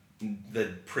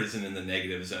prison in the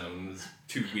negative zone was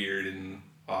too weird and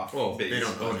off base. They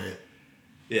don't own it.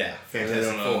 Yeah,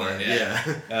 Fantastic Four.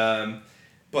 Yeah.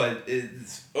 But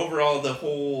it's overall the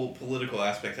whole political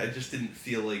aspect, I just didn't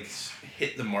feel like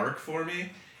hit the mark for me.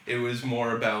 It was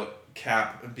more about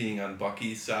Cap being on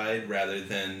Bucky's side rather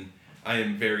than I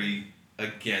am very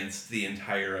against the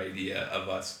entire idea of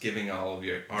us giving all of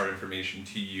our information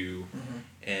to you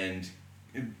and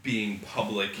being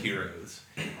public heroes.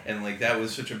 And like that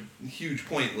was such a huge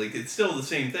point. Like it's still the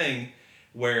same thing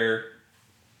where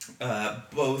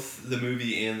both the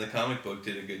movie and the comic book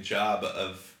did a good job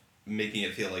of making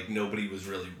it feel like nobody was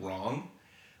really wrong,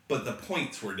 but the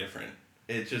points were different.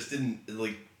 It just didn't,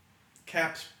 like,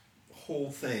 Cap's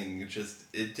whole thing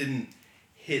it didn't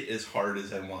hit as hard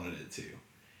as I wanted it to.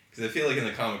 Because I feel like in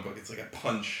the comic book, it's like a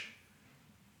punch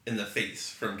in the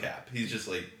face from Cap. He's just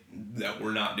like, no,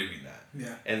 we're not doing that.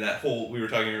 Yeah. And that whole, we were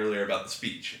talking earlier about the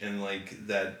speech, and like,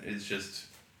 that is just,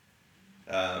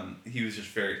 he was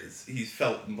just he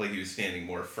felt like he was standing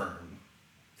more firm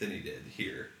than he did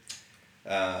here.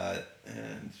 And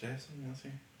did I have something else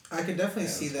here? I could definitely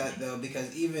see that though,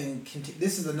 because even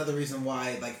this is another reason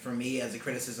why, like for me, as a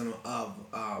criticism of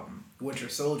Winter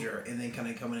Soldier, and then kind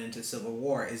of coming into Civil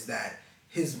War, is that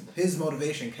his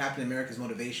motivation, Captain America's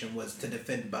motivation, was to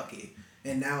defend Bucky.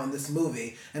 And now in this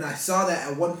movie, and I saw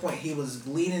that at one point he was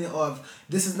leaning of,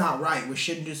 this is not right. We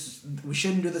shouldn't do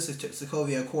this at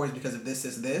Sokovia Accords because of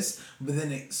this. But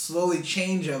then it slowly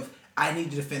changed of, I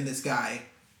need to defend this guy,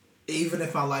 even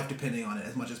if my life depending on it,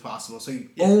 as much as possible. So you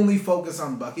only focus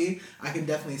on Bucky. I can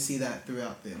definitely see that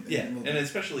throughout the movie. And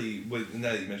especially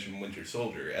now that you mentioned Winter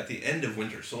Soldier, at the end of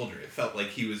Winter Soldier, it felt like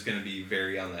he was going to be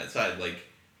very on that side. Like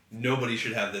nobody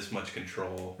should have this much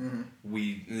control.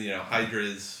 Mm-hmm.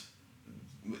 Hydra's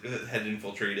had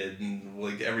infiltrated, and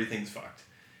like everything's fucked.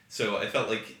 So I felt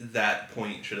like that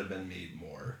point should have been made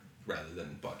more rather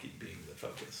than Bucky being the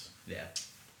focus. Yeah.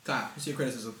 Kyle, what's your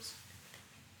criticisms?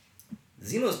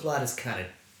 Zemo's plot is kind of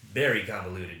very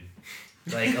convoluted.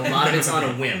 Like, a lot of it's on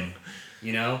a whim,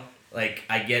 you know? Like,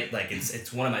 I get, like,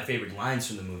 it's one of my favorite lines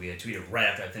from the movie. I tweeted right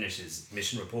after I finished his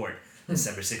mission report,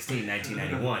 December 16,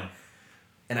 1991.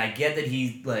 And I get that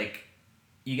he, like,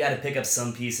 you gotta pick up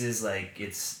some pieces. Like,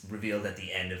 it's revealed at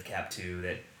the end of Cap 2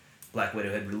 that Black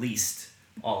Widow had released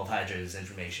all of Hydra's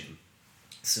information.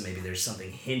 So maybe there's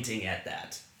something hinting at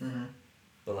that. Mm-hmm.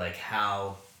 But, like,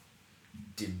 how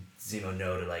did Zemo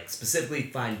know to, like, specifically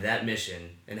find that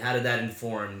mission, and how did that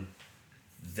inform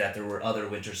that there were other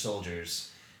Winter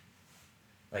Soldiers?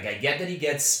 Like, I get that he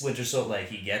gets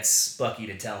he gets Bucky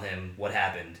to tell him what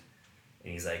happened,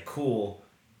 and he's like, cool.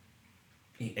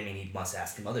 He must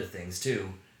ask him other things, too,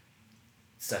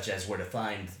 such as where to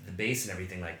find the base and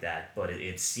everything like that, but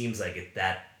it seems like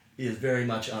that is very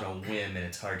much on a whim, and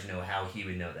it's hard to know how he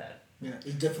would know that. Yeah,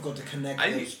 it's difficult to connect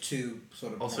those two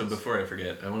sort of Also, points. before I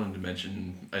forget, I wanted to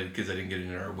mention, because I didn't get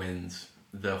into our wins,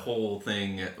 the whole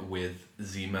thing with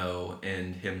Zemo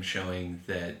and him showing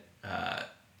that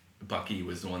Bucky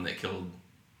was the one that killed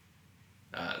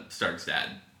Stark's dad.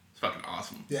 It's fucking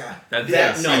awesome. Yeah. That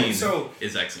Yeah, scene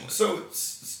is excellent. So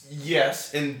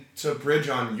yes, and to bridge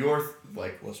on your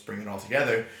let's bring it all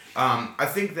together. I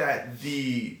think that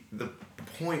the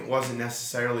point wasn't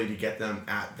necessarily to get them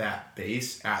at that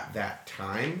base at that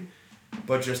time,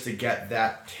 but just to get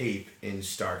that tape in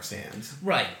Stark's hands.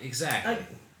 Right, exactly.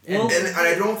 And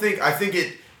I think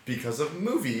it, because of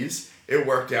movies, it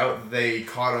worked out. They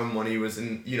caught him when he was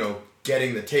in,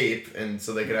 getting the tape, and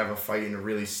so they could have a fight in a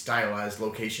really stylized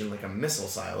location like a missile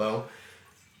silo.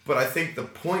 But I think the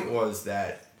point was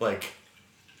that,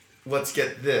 let's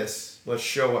get this, let's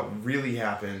show what really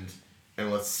happened,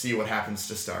 and let's see what happens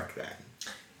to Stark then.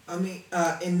 I mean,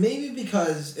 and maybe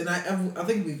because, and I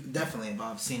think we've definitely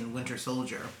both seen Winter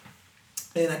Soldier,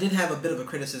 and I did have a bit of a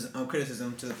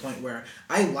criticism to the point where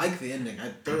I like the ending. I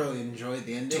thoroughly enjoyed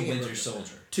the ending. To Winter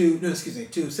Soldier. To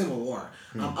Civil War.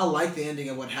 I like the ending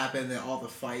of what happened, all the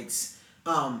fights.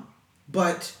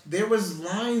 But there was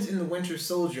lines in the Winter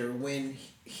Soldier when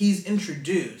he's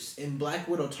introduced, and Black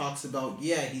Widow talks about,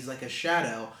 he's like a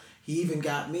shadow. He even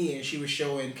got me, and she was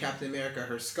showing Captain America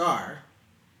her scar.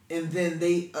 And then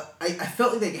I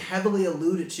felt like they heavily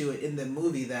alluded to it in the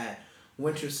movie that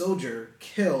Winter Soldier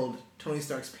killed Tony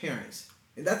Stark's parents.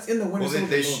 And that's in the Winter Soldier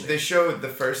movie. They showed the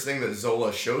first thing that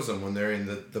Zola shows them when they're in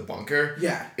the bunker.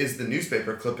 Yeah. Is the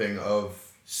newspaper clipping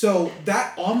of. So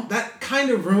that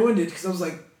kind of ruined it, because I was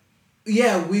like,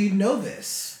 we know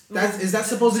this. Is that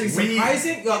supposed to be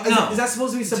surprising? Is that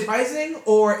supposed to be surprising,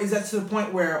 or is that to the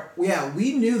point where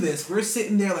we knew this? We're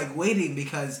sitting there waiting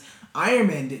because Iron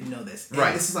Man didn't know this. And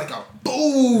right. This is like a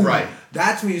boom. Right.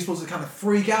 That's when you're supposed to kind of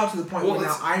freak out to the point where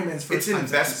now Iron Man's first time.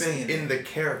 It's investment in the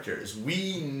characters.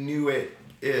 We knew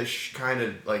it-ish, kind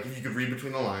of, if you could read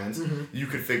between the lines, you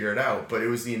could figure it out. But it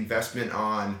was the investment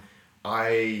on,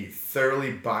 I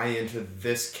thoroughly buy into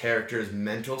this character's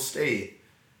mental state,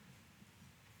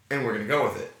 and we're going to go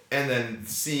with it. And then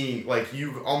seeing,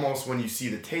 you almost, when you see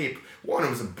the tape, one, it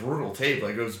was a brutal tape.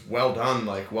 It was well done,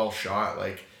 well shot.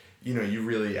 You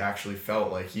really actually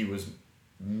felt like he was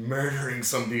murdering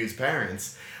some dude's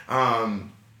parents.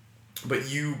 But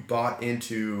you bought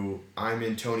into, I'm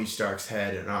in Tony Stark's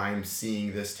head and I'm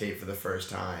seeing this tape for the first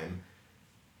time.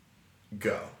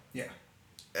 Go. Yeah.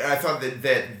 And I thought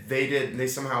that they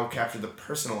somehow captured the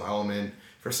personal element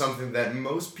for something that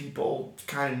most people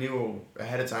kind of knew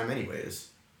ahead of time anyways.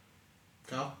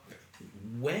 Kyle?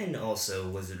 When also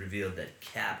was it revealed that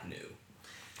Cap knew?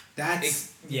 It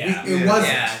wasn't. Yeah, it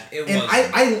and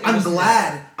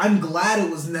wasn't. I'm glad it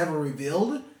was never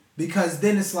revealed, because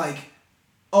then it's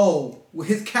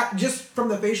his Cap, just from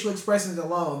the facial expressions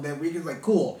alone, that we could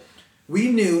cool.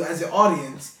 We knew as the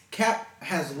audience, Cap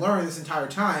has learned this entire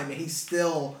time, and he's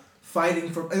still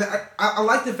fighting for. I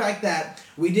like the fact that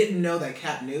we didn't know that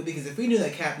Cap knew, because if we knew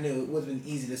that Cap knew, it would have been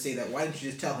easy to say that. Why didn't you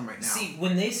just tell him right now? See,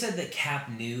 when they said that Cap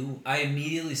knew, I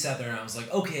immediately sat there and I was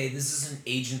like, okay, this is an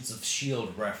Agents of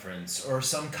S.H.I.E.L.D. reference, or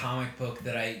some comic book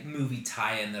movie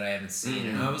tie-in that I haven't seen.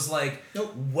 And I was like,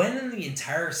 nope. When in the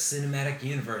entire cinematic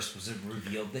universe was it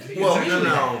revealed that he Well, was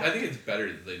no. I think it's better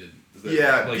that they didn't.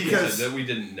 Because that we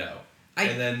didn't know. I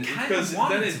Because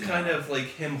then it's to kind know. of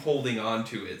him holding on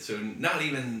to it, so not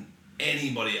even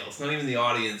anybody else, not even the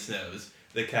audience knows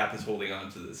that Cap is holding on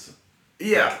to this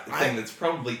thing that's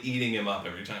probably eating him up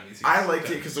every time he sees. I liked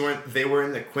it because when they were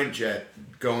in the Quintjet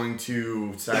going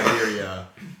to Siberia,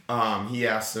 he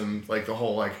asked him the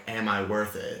whole "Am I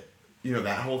worth it?"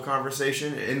 That whole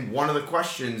conversation, and one of the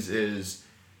questions is,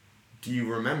 "Do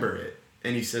you remember it?"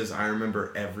 And he says, "I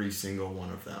remember every single one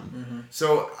of them." Mm-hmm.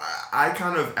 So I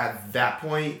kind of at that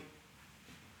point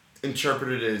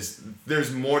interpreted it as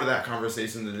there's more to that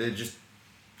conversation that they just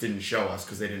didn't show us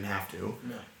because they didn't have to.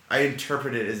 No. I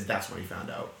interpret it as that's when he found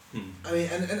out. I mean,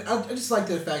 and I just like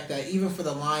the fact that even for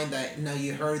the line that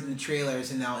you heard in the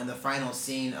trailers and now in the final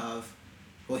scene of,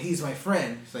 well, he's my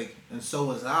friend. It's and so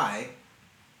was I.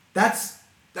 That's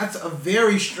a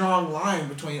very strong line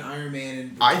between Iron Man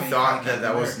and. I thought Captain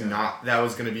that was America. that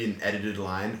was gonna be an edited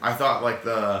line. I thought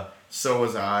the so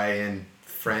was I and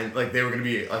friend they were gonna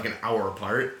be an hour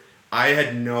apart. I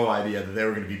had no idea that they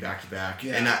were gonna be back to back,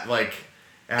 and that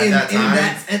at that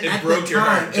time it broke your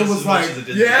heart. It was as much as it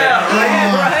did Even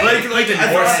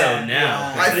more so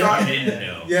now. I thought you didn't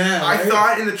know. Yeah, I right?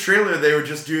 thought in the trailer they were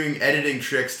just doing editing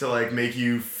tricks to make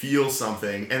you feel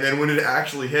something, and then when it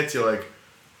actually hits, you're like,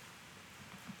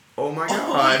 oh my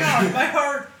god, my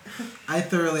heart. I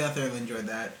thoroughly enjoyed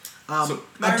that. So,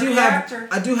 I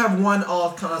do have one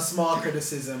kind of small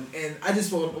criticism, and I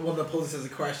just want to pose this as a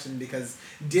question because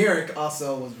Derek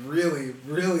also was really,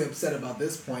 really upset about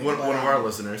this point. One of our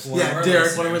listeners.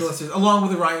 Derek, one of our listeners, along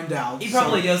with Ryan Dowd. He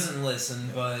probably doesn't listen,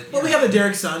 but... Well, we have the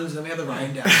Derek Sons, and we have the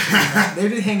Ryan Dowd. They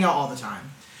did hang out all the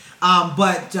time.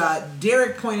 But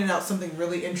Derek pointed out something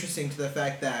really interesting to the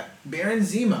fact that Baron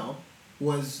Zemo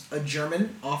was a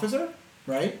German officer,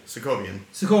 right?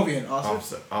 Sokovian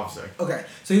officer. Okay,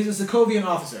 so he's a Sokovian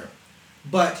officer.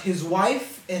 But his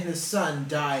wife and his son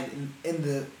died in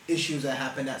the issues that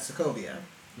happened at Sokovia.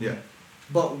 Yeah.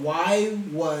 But why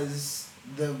was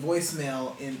the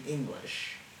voicemail in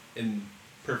English? In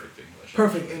perfect English.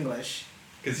 Perfect English.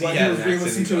 Because he was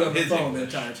listening to it on the phone the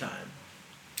entire time.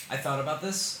 I thought about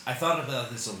this.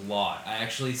 A lot. I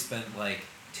actually spent like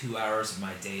 2 hours of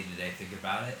my day today thinking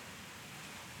about it.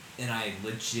 And I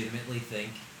legitimately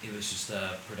think it was just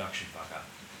a production fuck-up.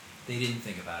 They didn't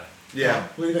think about it. Yeah.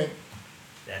 What do you think?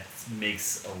 That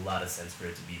makes a lot of sense for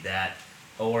it to be that.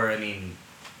 Or, I mean,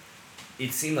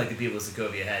 it seemed like the people of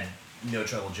Sokovia had no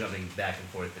trouble jumping back and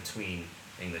forth between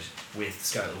English, with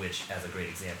Scarlet Witch as a great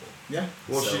example. Yeah.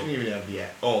 Well, she didn't even have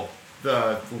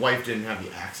the wife didn't have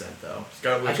the accent, though.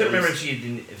 Scarlet Witch I couldn't remember if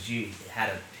she had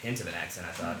a hint of an accent,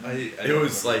 I thought. It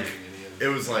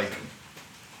was like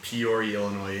Peoria,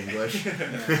 Illinois English.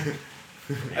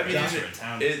 I mean,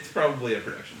 it's probably a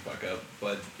production fuck up,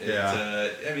 but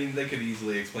I mean, they could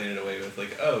easily explain it away with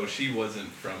like, oh, she wasn't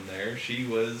from there; she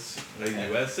was a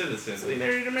U.S. citizen. So they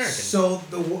married an American. So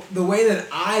the way that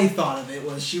I thought of it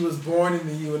was she was born in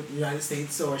the United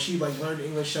States, so she like learned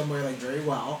English somewhere like very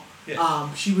well.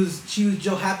 Yeah. She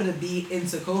happened to be in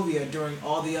Sokovia during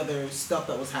all the other stuff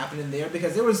that was happening there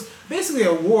because there was basically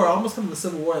a war, almost kind of a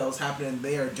civil war that was happening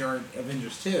there during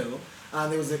Avengers 2.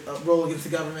 There was a roll against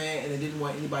the government, and they didn't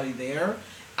want anybody there.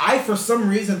 I, for some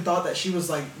reason, thought that she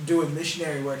was like doing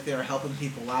missionary work there, helping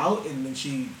people out, and then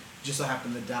she just so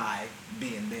happened to die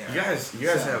being there. You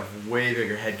guys have way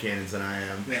bigger headcanons than I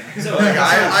am. Yeah. So like,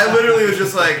 I literally was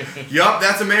just like, yup,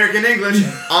 that's American English.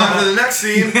 On to the next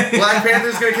scene. Black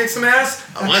Panther's gonna kick some ass.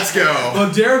 Let's go.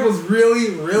 Well, Derek was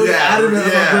really adamant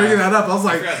about bringing that up. I was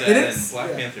like,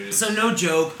 Black Panther. So no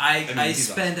joke, I he's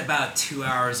spent about 2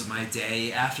 hours of my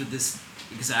day after this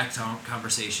exact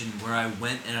conversation where I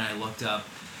went and I looked up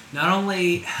not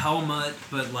only Helmut,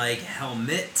 but like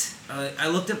Helmet. I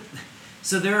looked up...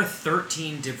 So there are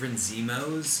 13 different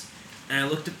Zemos, and I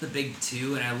looked at the big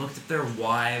two, and I looked at their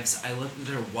wives. I looked at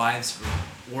their wives'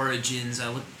 origins. I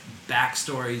looked at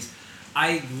backstories.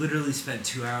 I literally spent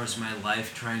 2 hours of my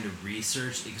life trying to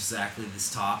research exactly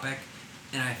this topic,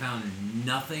 and I found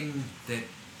nothing that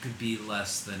could be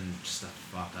less than just a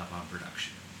fuck up on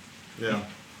production. Yeah.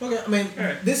 Okay, I mean,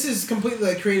 This is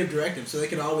completely a creative directive, so they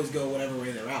can always go whatever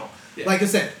way they're out. Yeah. Like I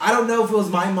said, I don't know if it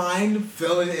was my mind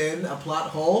filling in a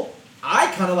plot hole.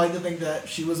 I kind of like to think that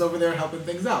she was over there helping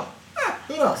things out.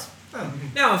 Who knows?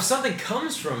 Now, if something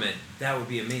comes from it, that would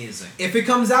be amazing. If it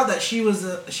comes out that she was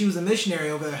a missionary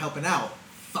over there helping out,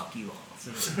 fuck you all.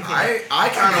 I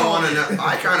kind of want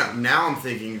to know. Now I'm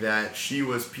thinking that she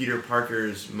was Peter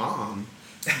Parker's mom,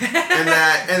 and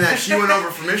that she went over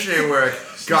for missionary work,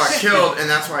 got killed, and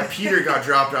that's why Peter got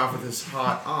dropped off with his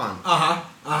hot aunt.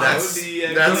 That's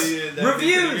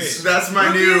reviews. That's my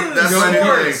Reviews. new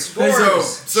thing. Scores.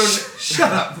 So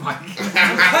Shut up, Mike.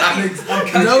 I'm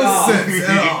cutting No you off. sense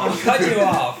at all. I'm cutting you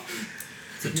off.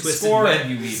 It's a twisted Score web it.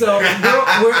 you weave. So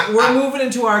we're moving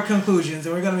into our conclusions,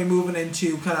 and we're going to be moving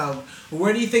into kind of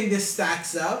where do you think this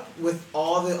stacks up with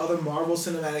all the other Marvel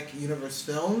Cinematic Universe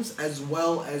films, as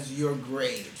well as your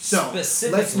grade. So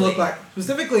let's look like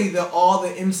specifically all the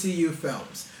MCU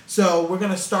films. So we're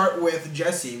going to start with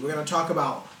Jesse. We're going to talk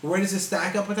about where does it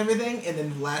stack up with everything, and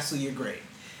then lastly your grade.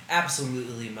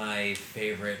 Absolutely my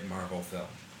favorite Marvel film.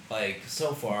 Like,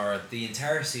 so far, the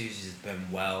entire series has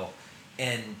been well,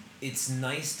 and it's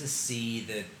nice to see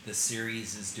that the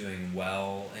series is doing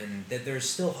well and that there's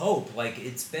still hope. Like,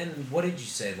 it's been, what did you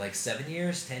say, like 7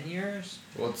 years, 10 years?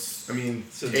 Well, it's been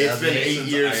since 8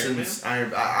 years since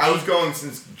I was going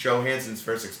since Johansson's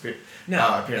first appearance.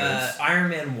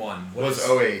 Iron Man 1 was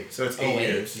 08, so it's 8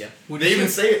 years. Yeah. They even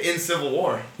say it in Civil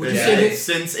War. Would you They say said that-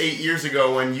 since 8 years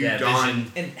ago when you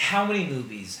dawned. And how many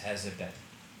movies has it been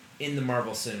in the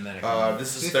Marvel Cinematic Universe?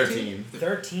 This is 13.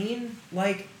 13?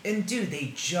 Like, and dude,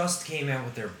 they just came out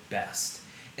with their best.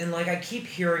 And like, I keep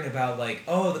hearing about like,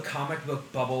 oh, the comic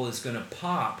book bubble is gonna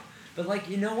pop. But like,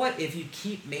 you know what? If you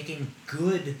keep making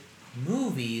good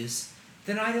movies,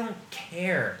 then I don't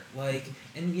care. Like,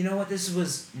 and you know what? This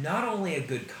was not only a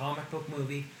good comic book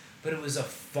movie, but it was a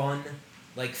fun,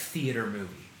 like, theater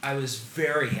movie. I was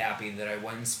very happy that I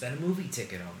went and spent a movie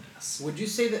ticket on this. Would you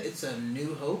say that it's a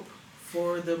new hope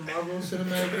for the Marvel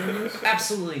Cinematic Universe?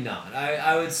 Absolutely not.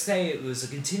 I would say it was a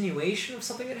continuation of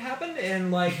something that happened,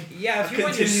 and like, yeah, if A you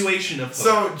want your continuation of hope.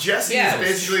 So Jesse is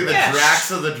basically the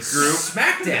Drax of the group.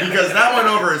 Smackdown. Because that went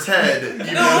over his head. You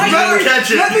didn't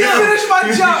catch it. Let me finish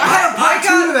my job. I had a part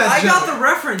two to that I got joke. the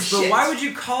reference, but Shit. why would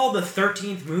you call the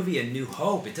 13th movie a New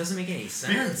Hope? It doesn't make any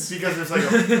sense. Because there's like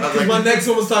My next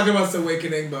one was talking about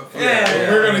Awakening, but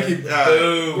Yeah. we're gonna keep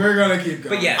going. We're gonna keep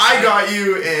going. But yeah, I got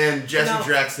you, and Jesse No.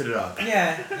 Drax did it up.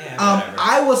 Yeah, whatever.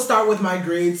 I will start with my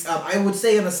grades. I would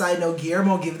say on a side note,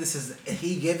 Guillermo gave this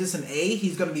an A.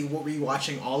 He's going to be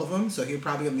rewatching all of them, so he'll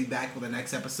probably going to be back with the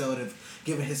next episode of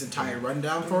giving his entire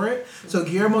rundown for it. So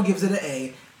Guillermo gives it an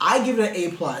A. I give it an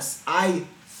A+. I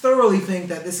thoroughly think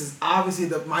that this is obviously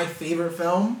my favorite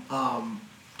film.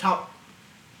 Top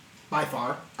by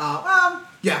far.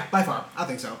 Yeah, by far. I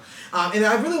think so. And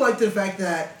I really liked the fact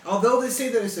that although they say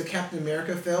that it's a Captain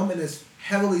America film and it's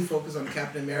heavily focused on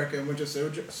Captain America and Winter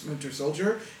Soldier,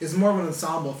 it's more of an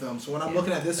ensemble film. So when I'm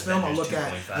looking at this film, I look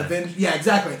at Avengers. Yeah,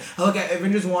 exactly. I look at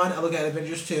Avengers 1, I look at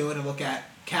Avengers 2, and I look at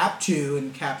Cap 2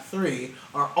 and Cap 3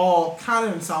 are all kind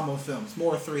of ensemble films.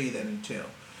 More 3 than 2.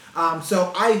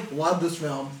 So I love this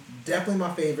film. Definitely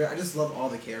my favorite. I just love all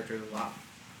the characters a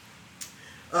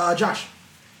lot. Josh.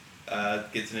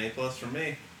 Gets an A+ from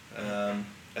me. I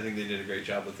think they did a great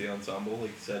job with the ensemble,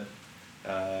 like you said.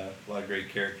 A lot of great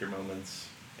character moments,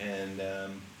 and I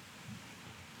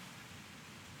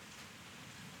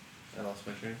lost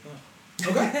my train of thought.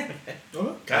 Okay.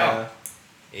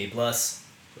 A+.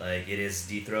 Like, it is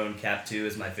dethroned. Cap 2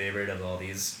 is my favorite of all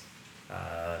these.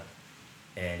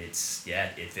 And it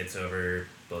fits over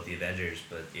both the Avengers,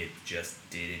 but it just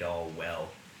did it all well.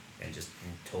 And just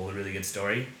told a really good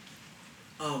story.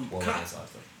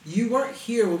 You weren't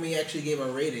here when we actually gave our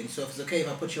rating, so if it's okay if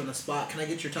I put you on the spot, can I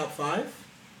get your top 5?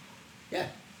 Yeah.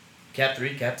 Cap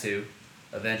 3, Cap 2,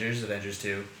 Avengers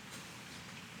 2,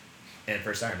 and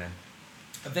first Iron Man.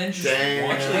 Avengers Damn.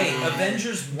 1. Wait,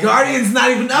 Avengers 1. Guardians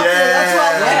not even up there. That's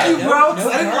why I like you, bro. 'Cause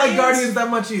no I didn't like Guardians? Guardians that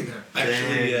much either.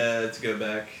 Actually, to go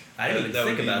back, I didn't even that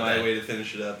think would be about my that. way to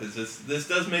finish it up. Is this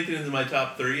does make it into my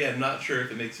top 3? I'm not sure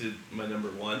if it makes it my number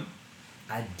 1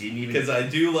 I didn't even because I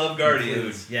do love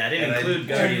Guardians. Yeah, I didn't and include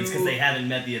I Guardians do- because they haven't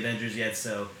met the Avengers yet,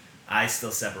 so I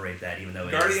still separate that, even though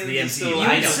it Guardians is the is MCU. still- You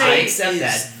I would know, I say, accept is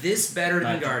that. this better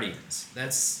than But- Guardians?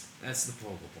 That's the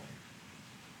focal point.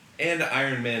 And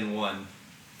Iron Man 1.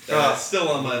 It's still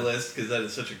on my list because that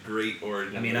is such a great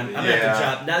origin. I mean, I'm movie. gonna have to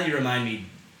drop. Now that you remind me,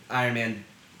 Iron Man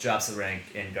drops the rank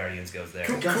and Guardians goes there.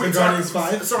 Guardians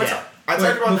 5? So Yeah. I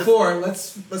talked about before,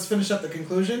 let's finish up the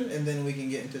conclusion, and then we can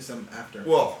get into some after. this.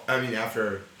 Well, I mean,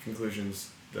 after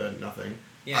conclusions, nothing.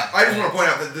 Yeah. I just want to point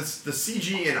out that the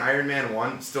CG in Iron Man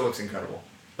 1 still looks incredible.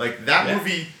 Like, that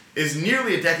movie is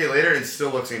nearly a decade later and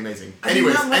still looks amazing. I did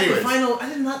not like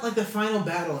the final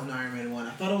battle in Iron Man 1.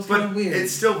 I thought it was kind of But weird. it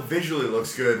still visually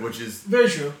looks good, which is... Very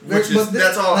true.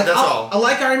 That's all. I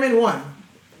like Iron Man 1.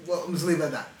 Well, let's leave it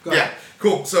at that. Go ahead. Yeah,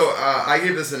 cool. So I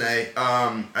gave this an A.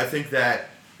 I think that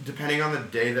depending on the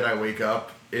day that I wake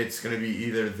up, it's going to be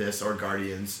either this or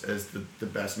Guardians as the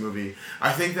best movie.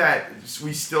 I think that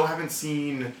we still haven't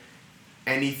seen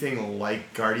anything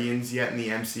like Guardians yet in the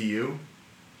MCU.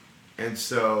 And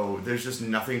so there's just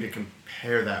nothing to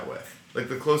compare that with. Like,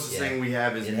 the closest thing we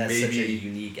have is it has maybe... such a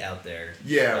unique out there.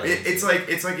 Yeah, it's like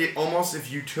it almost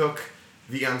if you took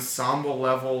the ensemble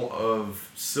level of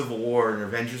Civil War and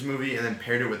Avengers movie and then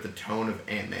paired it with the tone of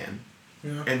Ant-Man.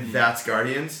 Yeah. And that's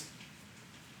Guardians.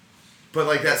 But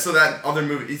like that, so that other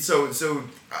movie, so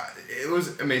it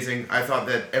was amazing. I thought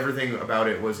that everything about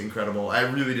it was incredible. I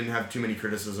really didn't have too many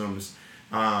criticisms.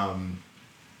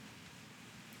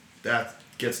 That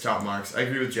gets top marks. I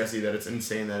agree with Jesse that it's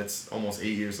insane that it's almost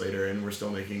 8 years later and we're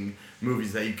still making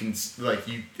movies that you can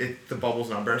the bubble's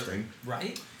not bursting.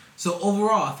 Right? So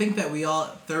overall, I think that we all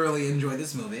thoroughly enjoyed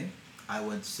this movie. I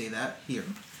would say that here.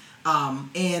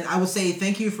 And I would say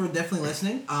thank you for definitely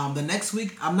listening. The next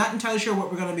week, I'm not entirely sure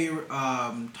what we're going to be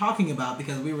talking about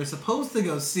because we were supposed to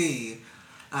go see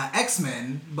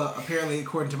X-Men, but apparently,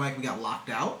 according to Mike, we got locked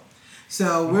out.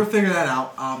 So we'll figure that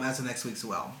out as of next week as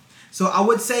well. So I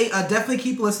would say definitely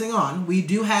keep listening on. We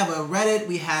do have a Reddit,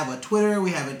 we have a Twitter,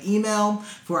 we have an email.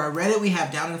 For our Reddit, we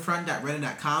have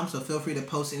downinfront.reddit.com, so feel free to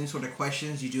post any sort of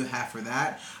questions you do have for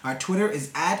that. Our Twitter is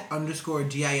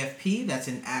 @_DIFP, that's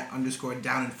in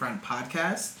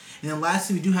 @_downinfrontpodcast. And then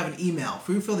lastly, we do have an email.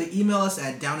 Feel free to email us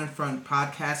at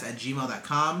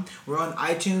downinfrontpodcast@gmail.com. We're on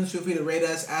iTunes, feel free to rate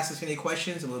us, ask us any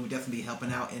questions, and we'll definitely be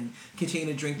helping out and continue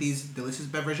to drink these delicious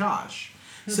beverages.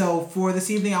 So for this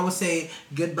evening, I will say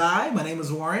goodbye. My name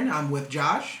is Warren. I'm with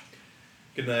Josh.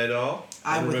 Good night, all.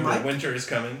 I'm And with remember, Mike. winter is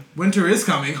coming. Winter is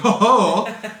coming.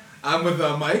 Oh, I'm with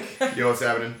Mike, Yo, what's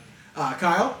happening?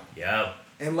 Kyle, Yo.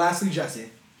 and lastly Jesse.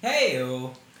 Hey.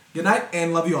 Good night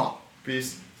and love you all.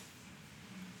 Peace.